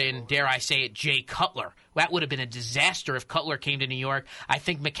and brought in, dare I say it, Jay Cutler. That would have been a disaster if Cutler came to New York. I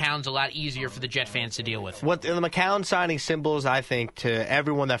think McCown's a lot easier for the Jet fans to deal with. What the McCown signing symbols, I think, to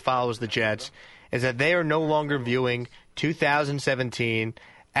everyone that follows the Jets is that they are no longer viewing 2017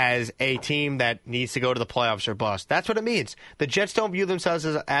 as a team that needs to go to the playoffs or bust. That's what it means. The Jets don't view themselves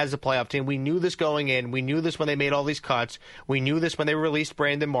as a playoff team. We knew this going in. We knew this when they made all these cuts. We knew this when they released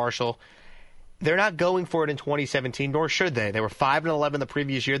Brandon Marshall. They're not going for it in 2017, nor should they. They were 5-11 the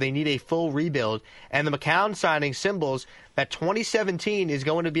previous year. They need a full rebuild. And the McCown signing symbols that 2017 is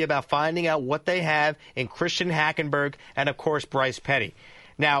going to be about finding out what they have in Christian Hackenberg and, of course, Bryce Petty.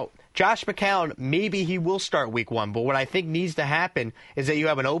 Now, Josh McCown, maybe he will start week 1, but what I think needs to happen is that you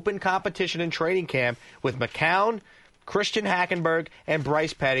have an open competition in training camp with McCown, Christian Hackenberg, and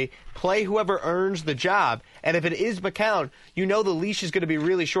Bryce Petty. Play whoever earns the job. And if it is McCown, you know the leash is going to be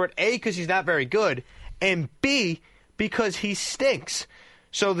really short, A, because he's not very good, and B, because he stinks.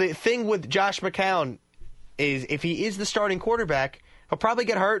 So the thing with Josh McCown is if he is the starting quarterback, he'll probably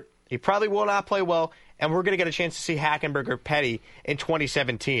get hurt. He probably will not play well, and we're going to get a chance to see Hackenberg or Petty in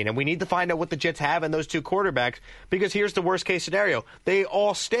 2017. And we need to find out what the Jets have in those 2 quarterbacks, because here's the worst-case scenario. They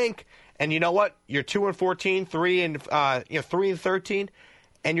all stink, and you know what? You're 2-14, 3-13,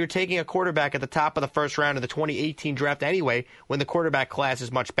 and you're taking a quarterback at the top of the first round of the 2018 draft anyway, when the quarterback class is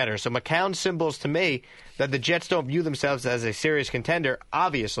much better. So McCown symbols to me that the Jets don't view themselves as a serious contender,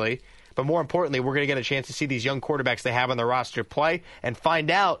 obviously, but more importantly, we're going to get a chance to see these young quarterbacks they have on their roster play and find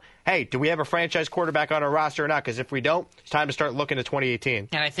out, hey, do we have a franchise quarterback on our roster or not? Because if we don't, it's time to start looking at 2018.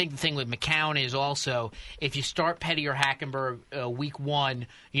 And I think the thing with McCown is also, if you start Petty or Hackenberg week 1,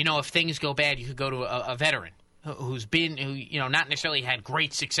 you know, if things go bad, you could go to a veteran who not necessarily had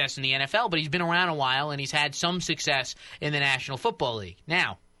great success in the NFL, but he's been around a while and he's had some success in the National Football League.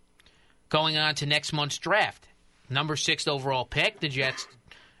 Now, going on to next month's draft, number 6 overall pick, the Jets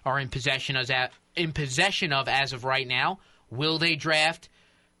are in possession of as of right now. Will they draft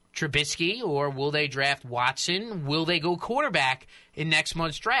Trubisky or will they draft Watson? Will they go quarterback in next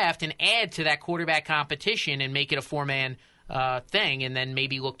month's draft and add to that quarterback competition and make it a 4-man thing and then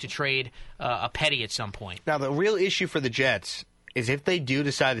maybe look to trade a Petty at some point? Now, the real issue for the Jets is if they do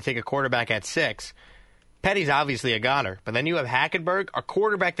decide to take a quarterback at 6, Petty's obviously a goner, but then you have Hackenberg, a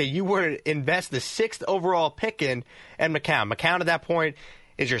quarterback that you would invest the 6th overall pick in, and McCown. McCown at that point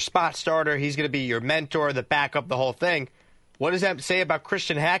is your spot starter. He's going to be your mentor, the backup, the whole thing. What does that say about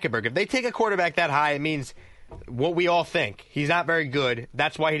Christian Hackenberg? If they take a quarterback that high, it means what we all think. He's not very good.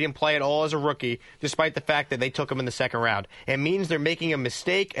 That's why he didn't play at all as a rookie, despite the fact that they took him in the second round. It means they're making a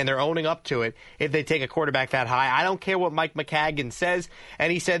mistake, and they're owning up to it if they take a quarterback that high. I don't care what Mike McCagan says,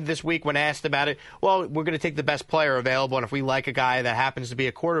 and he said this week when asked about it, well, we're going to take the best player available, and if we like a guy that happens to be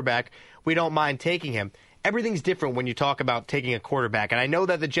a quarterback, we don't mind taking him. Everything's different when you talk about taking a quarterback, and I know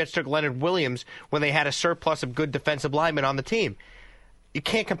that the Jets took Leonard Williams when they had a surplus of good defensive linemen on the team. You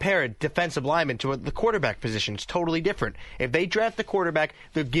can't compare a defensive lineman to the quarterback position. It's totally different. If they draft the quarterback,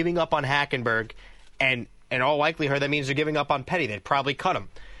 they're giving up on Hackenberg, and in all likelihood, that means they're giving up on Petty. They'd probably cut him.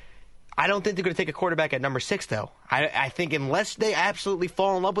 I don't think they're going to take a quarterback at number 6, though. I think unless they absolutely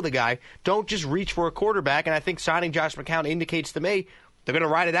fall in love with a guy, don't just reach for a quarterback, and I think signing Josh McCown indicates to me they're going to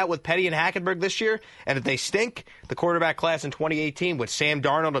ride it out with Petty and Hackenberg this year, and if they stink, the quarterback class in 2018 with Sam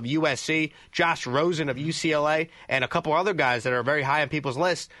Darnold of USC, Josh Rosen of UCLA, and a couple other guys that are very high on people's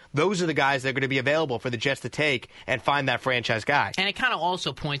lists, those are the guys that are going to be available for the Jets to take and find that franchise guy. And it kind of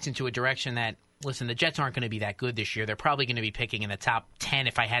also points into a direction that, listen, the Jets aren't going to be that good this year. They're probably going to be picking in the top 10,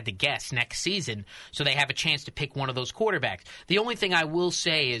 if I had to guess, next season, so they have a chance to pick one of those quarterbacks. The only thing I will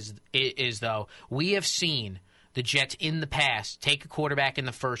say is though, we have seen the Jets in the past take a quarterback in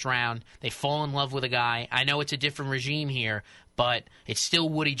the first round. They fall in love with a guy. I know it's a different regime here, but it's still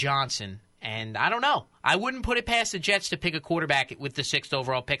Woody Johnson. And I don't know. I wouldn't put it past the Jets to pick a quarterback with the 6th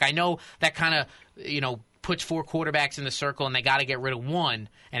overall pick. I know that kind of, puts 4 quarterbacks in the circle and they got to get rid of one,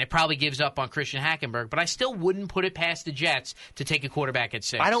 and it probably gives up on Christian Hackenberg. But I still wouldn't put it past the Jets to take a quarterback at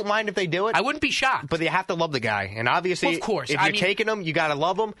 6. I don't mind if they do it. I wouldn't be shocked. But you have to love the guy. And obviously, well, of course. if you're taking him, you got to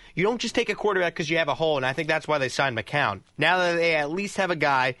love him. You don't just take a quarterback because you have a hole, and I think that's why they signed McCown. Now that they at least have a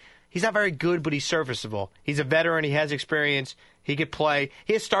guy, he's not very good, but he's serviceable. He's a veteran. He has experience. He could play.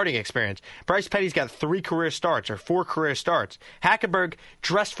 He has starting experience. Bryce Petty's got 3 career starts or 4 career starts. Hackenberg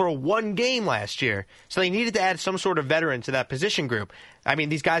dressed for 1 game last year, so they needed to add some sort of veteran to that position group. I mean,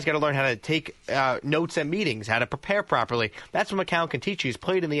 these guys got to learn how to take notes at meetings, how to prepare properly. That's what McCown can teach you. He's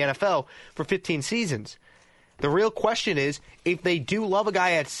played in the NFL for 15 seasons. The real question is, if they do love a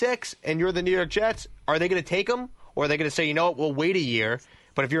guy at 6 and you're the New York Jets, are they going to take him? Or are they going to say, you know what, we'll wait a year?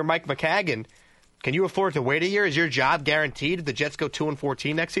 But if you're Mike McCagan, can you afford to wait a year? Is your job guaranteed if the Jets go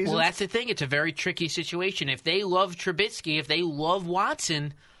 2-14 next season? Well, that's the thing. It's a very tricky situation. If they love Trubisky, if they love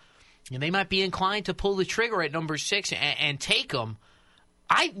Watson, they might be inclined to pull the trigger at number 6 and take him.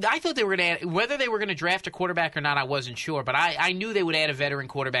 I thought they were going to add, whether they were going to draft a quarterback or not, I wasn't sure. But I knew they would add a veteran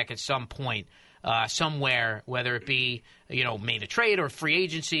quarterback at some point, somewhere, whether it be made a trade or free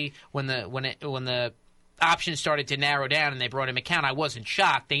agency. When the options started to narrow down and they brought in McCown, I wasn't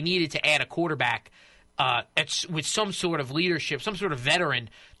shocked. They needed to add a quarterback with some sort of leadership, some sort of veteran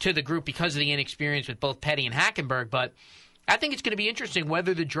to the group because of the inexperience with both Petty and Hackenberg. But I think it's going to be interesting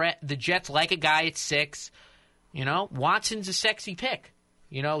whether the Jets like a guy at 6. Watson's a sexy pick.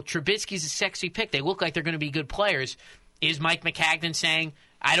 Trubisky's a sexy pick. They look like they're going to be good players. Is Mike McCagnon saying,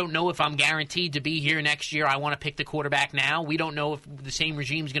 I don't know if I'm guaranteed to be here next year. I want to pick the quarterback now. We don't know if the same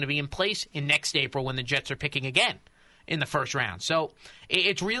regime is going to be in place in next April when the Jets are picking again in the first round. So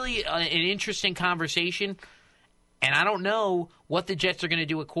it's really an interesting conversation, and I don't know what the Jets are going to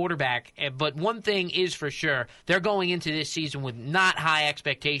do at quarterback. But one thing is for sure, they're going into this season with not high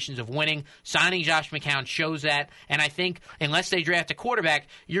expectations of winning. Signing Josh McCown shows that, and I think unless they draft a quarterback,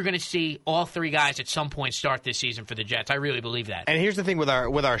 you're going to see all 3 guys at some point start this season for the Jets. I really believe that. And here's the thing with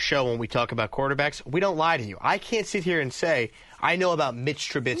our show when we talk about quarterbacks, we don't lie to you. I can't sit here and say I know about Mitch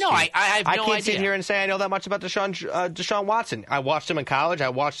Trubisky. No, I have no idea. I can't sit here and say I know that much about Deshaun Watson. I watched him in college. I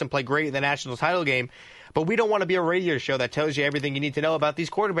watched him play great in the national title game. But we don't want to be a radio show that tells you everything you need to know about these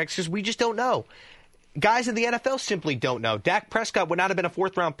quarterbacks because we just don't know. Guys in the NFL simply don't know. Dak Prescott would not have been a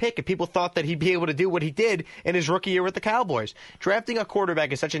 4th-round pick if people thought that he'd be able to do what he did in his rookie year with the Cowboys. Drafting a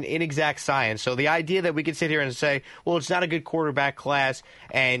quarterback is such an inexact science. So the idea that we could sit here and say, well, it's not a good quarterback class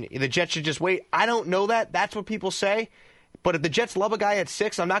and the Jets should just wait, I don't know that. That's what people say. But if the Jets love a guy at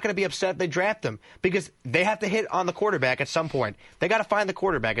 6, I'm not going to be upset if they draft him because they have to hit on the quarterback at some point. They got to find the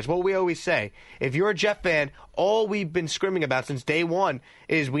quarterback. It's what we always say. If you're a Jet fan, all we've been screaming about since day one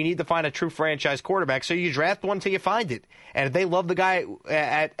is we need to find a true franchise quarterback. So you draft one until you find it. And if they love the guy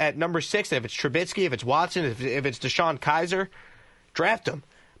at number 6, if it's Trubisky, if it's Watson, if it's Deshaun Kaiser, draft him.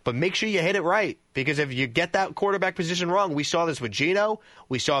 But make sure you hit it right because if you get that quarterback position wrong, we saw this with Geno,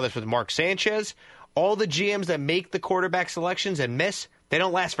 we saw this with Mark Sanchez. All the GMs that make the quarterback selections and miss, they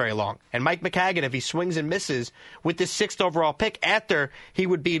don't last very long. And Mike McCagan, if he swings and misses with this 6th overall pick after he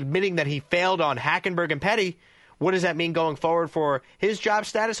would be admitting that he failed on Hackenberg and Petty, what does that mean going forward for his job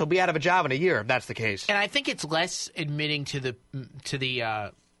status? He'll be out of a job in a year if that's the case. And I think it's less admitting to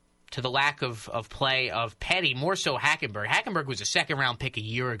the to the lack of play of Petty, more so Hackenberg. Hackenberg was a second-round pick a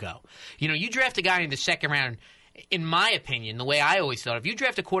year ago. You know, you draft a guy in the second round, in my opinion, the way I always thought, if you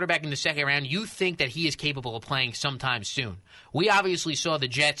draft a quarterback in the second round, you think that he is capable of playing sometime soon. We obviously saw the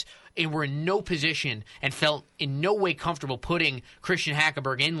Jets and were in no position and felt in no way comfortable putting Christian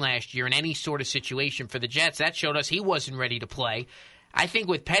Hackenberg in last year in any sort of situation for the Jets. That showed us he wasn't ready to play. I think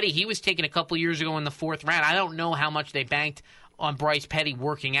with Petty, he was taken a couple years ago in the fourth round. I don't know how much they banked on Bryce Petty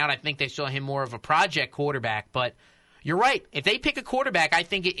working out. I think they saw him more of a project quarterback, but you're right. If they pick a quarterback, I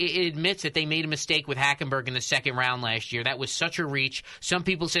think it admits that they made a mistake with Hackenberg in the second round last year. That was such a reach. Some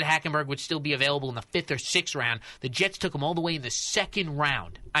people said Hackenberg would still be available in the fifth or sixth round. The Jets took him all the way in the second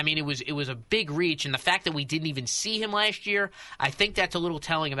round. I mean, it was a big reach, and the fact that we didn't even see him last year, I think that's a little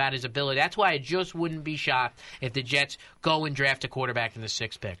telling about his ability. That's why I just wouldn't be shocked if the Jets go and draft a quarterback in the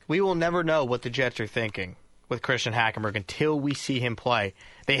sixth pick. We will never know what the Jets are thinking with Christian Hackenberg until we see him play.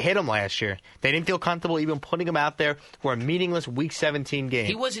 They hit him last year. They didn't feel comfortable even putting him out there for a meaningless Week 17 game.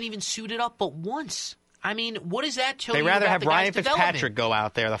 He wasn't even suited up but once. I mean, what does that tell you They'd about rather have the Ryan guy's Fitzpatrick go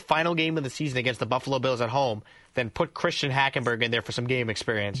out there, the final game of the season against the Buffalo Bills at home, than put Christian Hackenberg in there for some game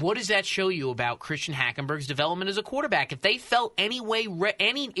experience. What does that show you about Christian Hackenberg's development as a quarterback? If they felt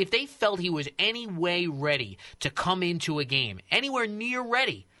if they felt he was any way ready to come into a game, anywhere near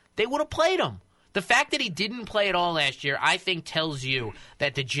ready, they would have played him. The fact that he didn't play at all last year, I think, tells you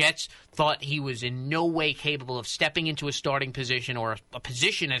that the Jets thought he was in no way capable of stepping into a starting position or a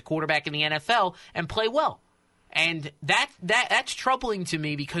position at quarterback in the NFL and play well. And that's troubling to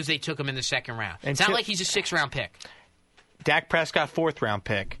me because they took him in the second round. It's not like he's a sixth-round pick. Dak Prescott, fourth-round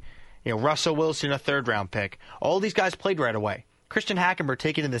pick. You know, Russell Wilson, a third-round pick. All these guys played right away. Christian Hackenberg,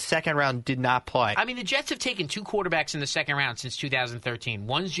 taken in the second round, did not play. I mean, the Jets have taken two quarterbacks in the second round since 2013.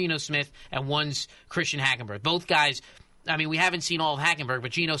 One's Geno Smith and one's Christian Hackenberg. Both guys, I mean, we haven't seen all of Hackenberg,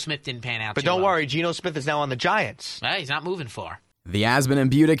 but Geno Smith didn't pan out. But don't worry, Geno Smith is now on the Giants. He's not moving far. The Asman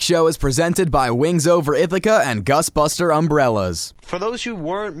and Budick Show is presented by Wings Over Ithaca and Gusbuster Umbrellas. For those who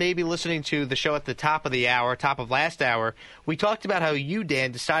weren't maybe listening to the show at the top of the hour, top of last hour, we talked about how you,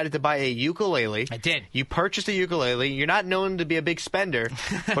 Dan, decided to buy a ukulele. I did. You purchased a ukulele. You're not known to be a big spender,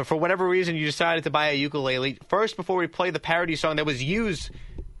 but for whatever reason, you decided to buy a ukulele. First, before we play the parody song that was used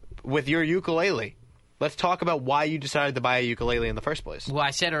with your ukulele, let's talk about why you decided to buy a ukulele in the first place. Well, I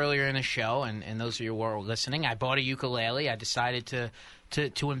said earlier in the show, and those of you who are listening, I bought a ukulele. I decided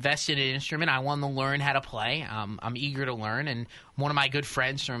to invest in an instrument. I want to learn how to play. I'm eager to learn. And one of my good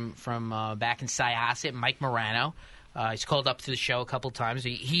friends from back in Syosset, Mike Morano, he's called up to the show a couple times.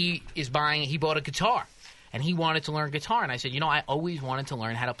 He bought a guitar. And he wanted to learn guitar, and I said, I always wanted to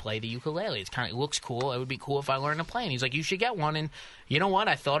learn how to play the ukulele. It looks cool. It would be cool if I learned to play. And he's like, you should get one. And you know what?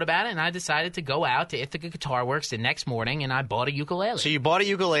 I thought about it, and I decided to go out to Ithaca Guitar Works the next morning, and I bought a ukulele. So you bought a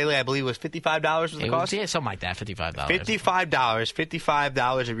ukulele. I believe it was $55 was the cost? Yeah, something like that, $55.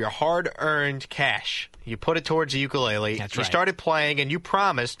 $55 of your hard-earned cash. You put it towards the ukulele. That's right. You started playing, and you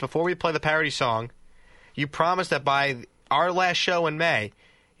promised, before we play the parody song, you promised that by our last show in May,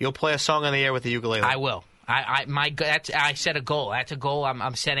 you'll play a song on the air with the ukulele. I will. I set a goal. That's a goal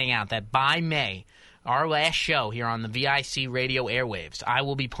I'm setting out, that by May, our last show here on the VIC radio airwaves, I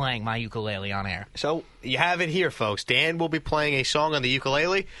will be playing my ukulele on air. So you have it here, folks. Dan will be playing a song on the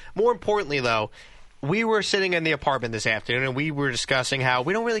ukulele. More importantly, though, we were sitting in the apartment this afternoon, and we were discussing how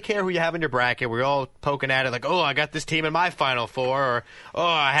we don't really care who you have in your bracket. We're all poking at it like, oh, I got this team in my Final Four, or, oh,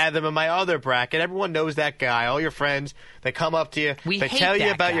 I had them in my other bracket. Everyone knows that guy. All your friends, they come up to you. They tell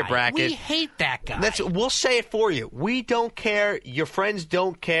you about your bracket. We hate that guy. We'll say it for you. We don't care. Your friends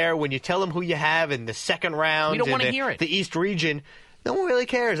don't care when you tell them who you have in the second round. We don't want to hear it. The East region. No one really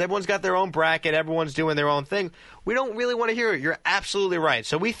cares. Everyone's got their own bracket. Everyone's doing their own thing. We don't really want to hear it. You're absolutely right.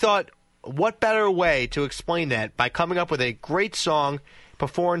 So we thought, what better way to explain that by coming up with a great song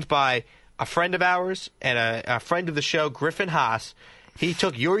performed by a friend of ours and a friend of the show, Griffin Haas. He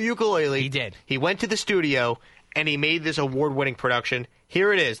took your ukulele. He did. He went to the studio, and he made this award-winning production.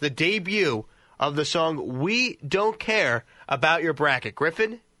 Here it is, the debut of the song We Don't Care About Your Bracket.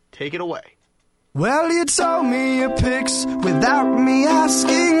 Griffin, take it away. Well, you told me your picks without me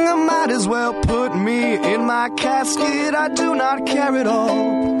asking. I might as well put me in my casket. I do not care at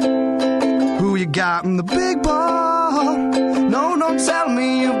all who you got in the big ball. No, don't tell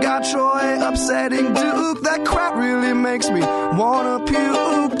me you've got Troy upsetting Duke. That crap really makes me wanna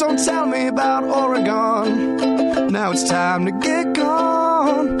puke. Don't tell me about Oregon. Now it's time to get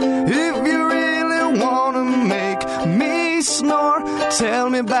gone. If you really wanna make me snore,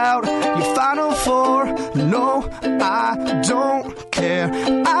 tell me about your Final Four. No, I don't care.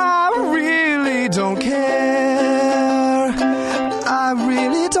 I really don't care. I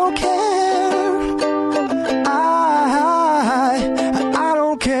really don't care.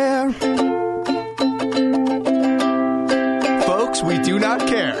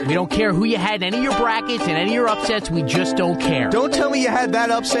 care. We don't care who you had in any of your brackets and any of your upsets. We just don't care. Don't tell me you had that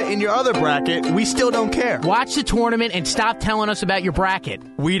upset in your other bracket. We still don't care. Watch the tournament and stop telling us about your bracket.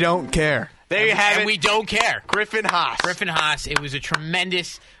 We don't care. There you have it. And we don't care. Griffin Haas. Griffin Haas. It was a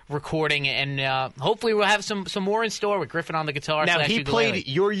tremendous recording, and hopefully we'll have some more in store with Griffin on the guitar. Now, he played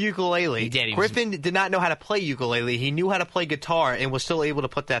your ukulele. He did. Griffin did not know how to play ukulele. He knew how to play guitar and was still able to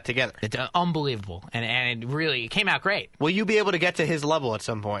put that together. It's unbelievable, and it really came out great. Will you be able to get to his level at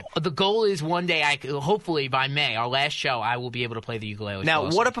some point? The goal is one day, hopefully by May, our last show, I will be able to play the ukulele. Now,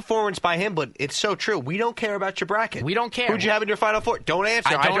 what a performance by him, but it's so true. We don't care about your bracket. We don't care. Who'd you have in your Final Four? Don't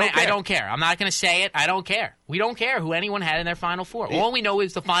answer. I don't care. I'm not going to say it. I don't care. We don't care who anyone had in their Final Four. All we know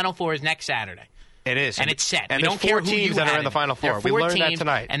is the Final Four is next Saturday. It is. And it's set. And we there's don't care 4 teams that are in the Final Four. We learned that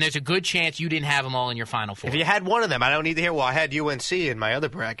tonight. And there's a good chance you didn't have them all in your Final Four. If you had one of them, I don't need to hear, well, I had UNC in my other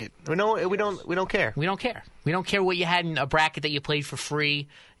bracket. We don't care. We don't care. We don't care what you had in a bracket that you played for free.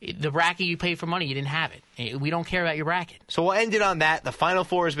 The bracket you paid for money, you didn't have it. We don't care about your bracket. So we'll end it on that. The Final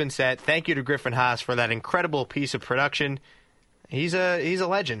Four has been set. Thank you to Griffin Haas for that incredible piece of production. He's a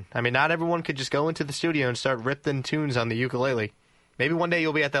legend. I mean, not everyone could just go into the studio and start ripping tunes on the ukulele. Maybe one day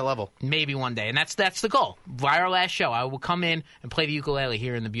you'll be at that level. Maybe one day. And that's the goal. By our last show, I will come in and play the ukulele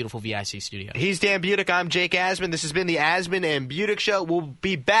here in the beautiful VIC studio. He's Dan Budick. I'm Jake Asman. This has been the Asman and Budick Show. We'll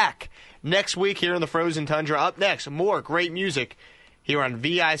be back next week here in the Frozen Tundra. Up next, more great music here on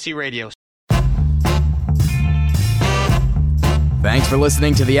VIC Radio. Thanks for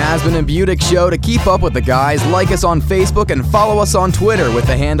listening to the Asman and Budick Show. To keep up with the guys, like us on Facebook and follow us on Twitter with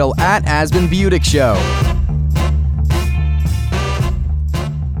the handle @AsmanBudick Show.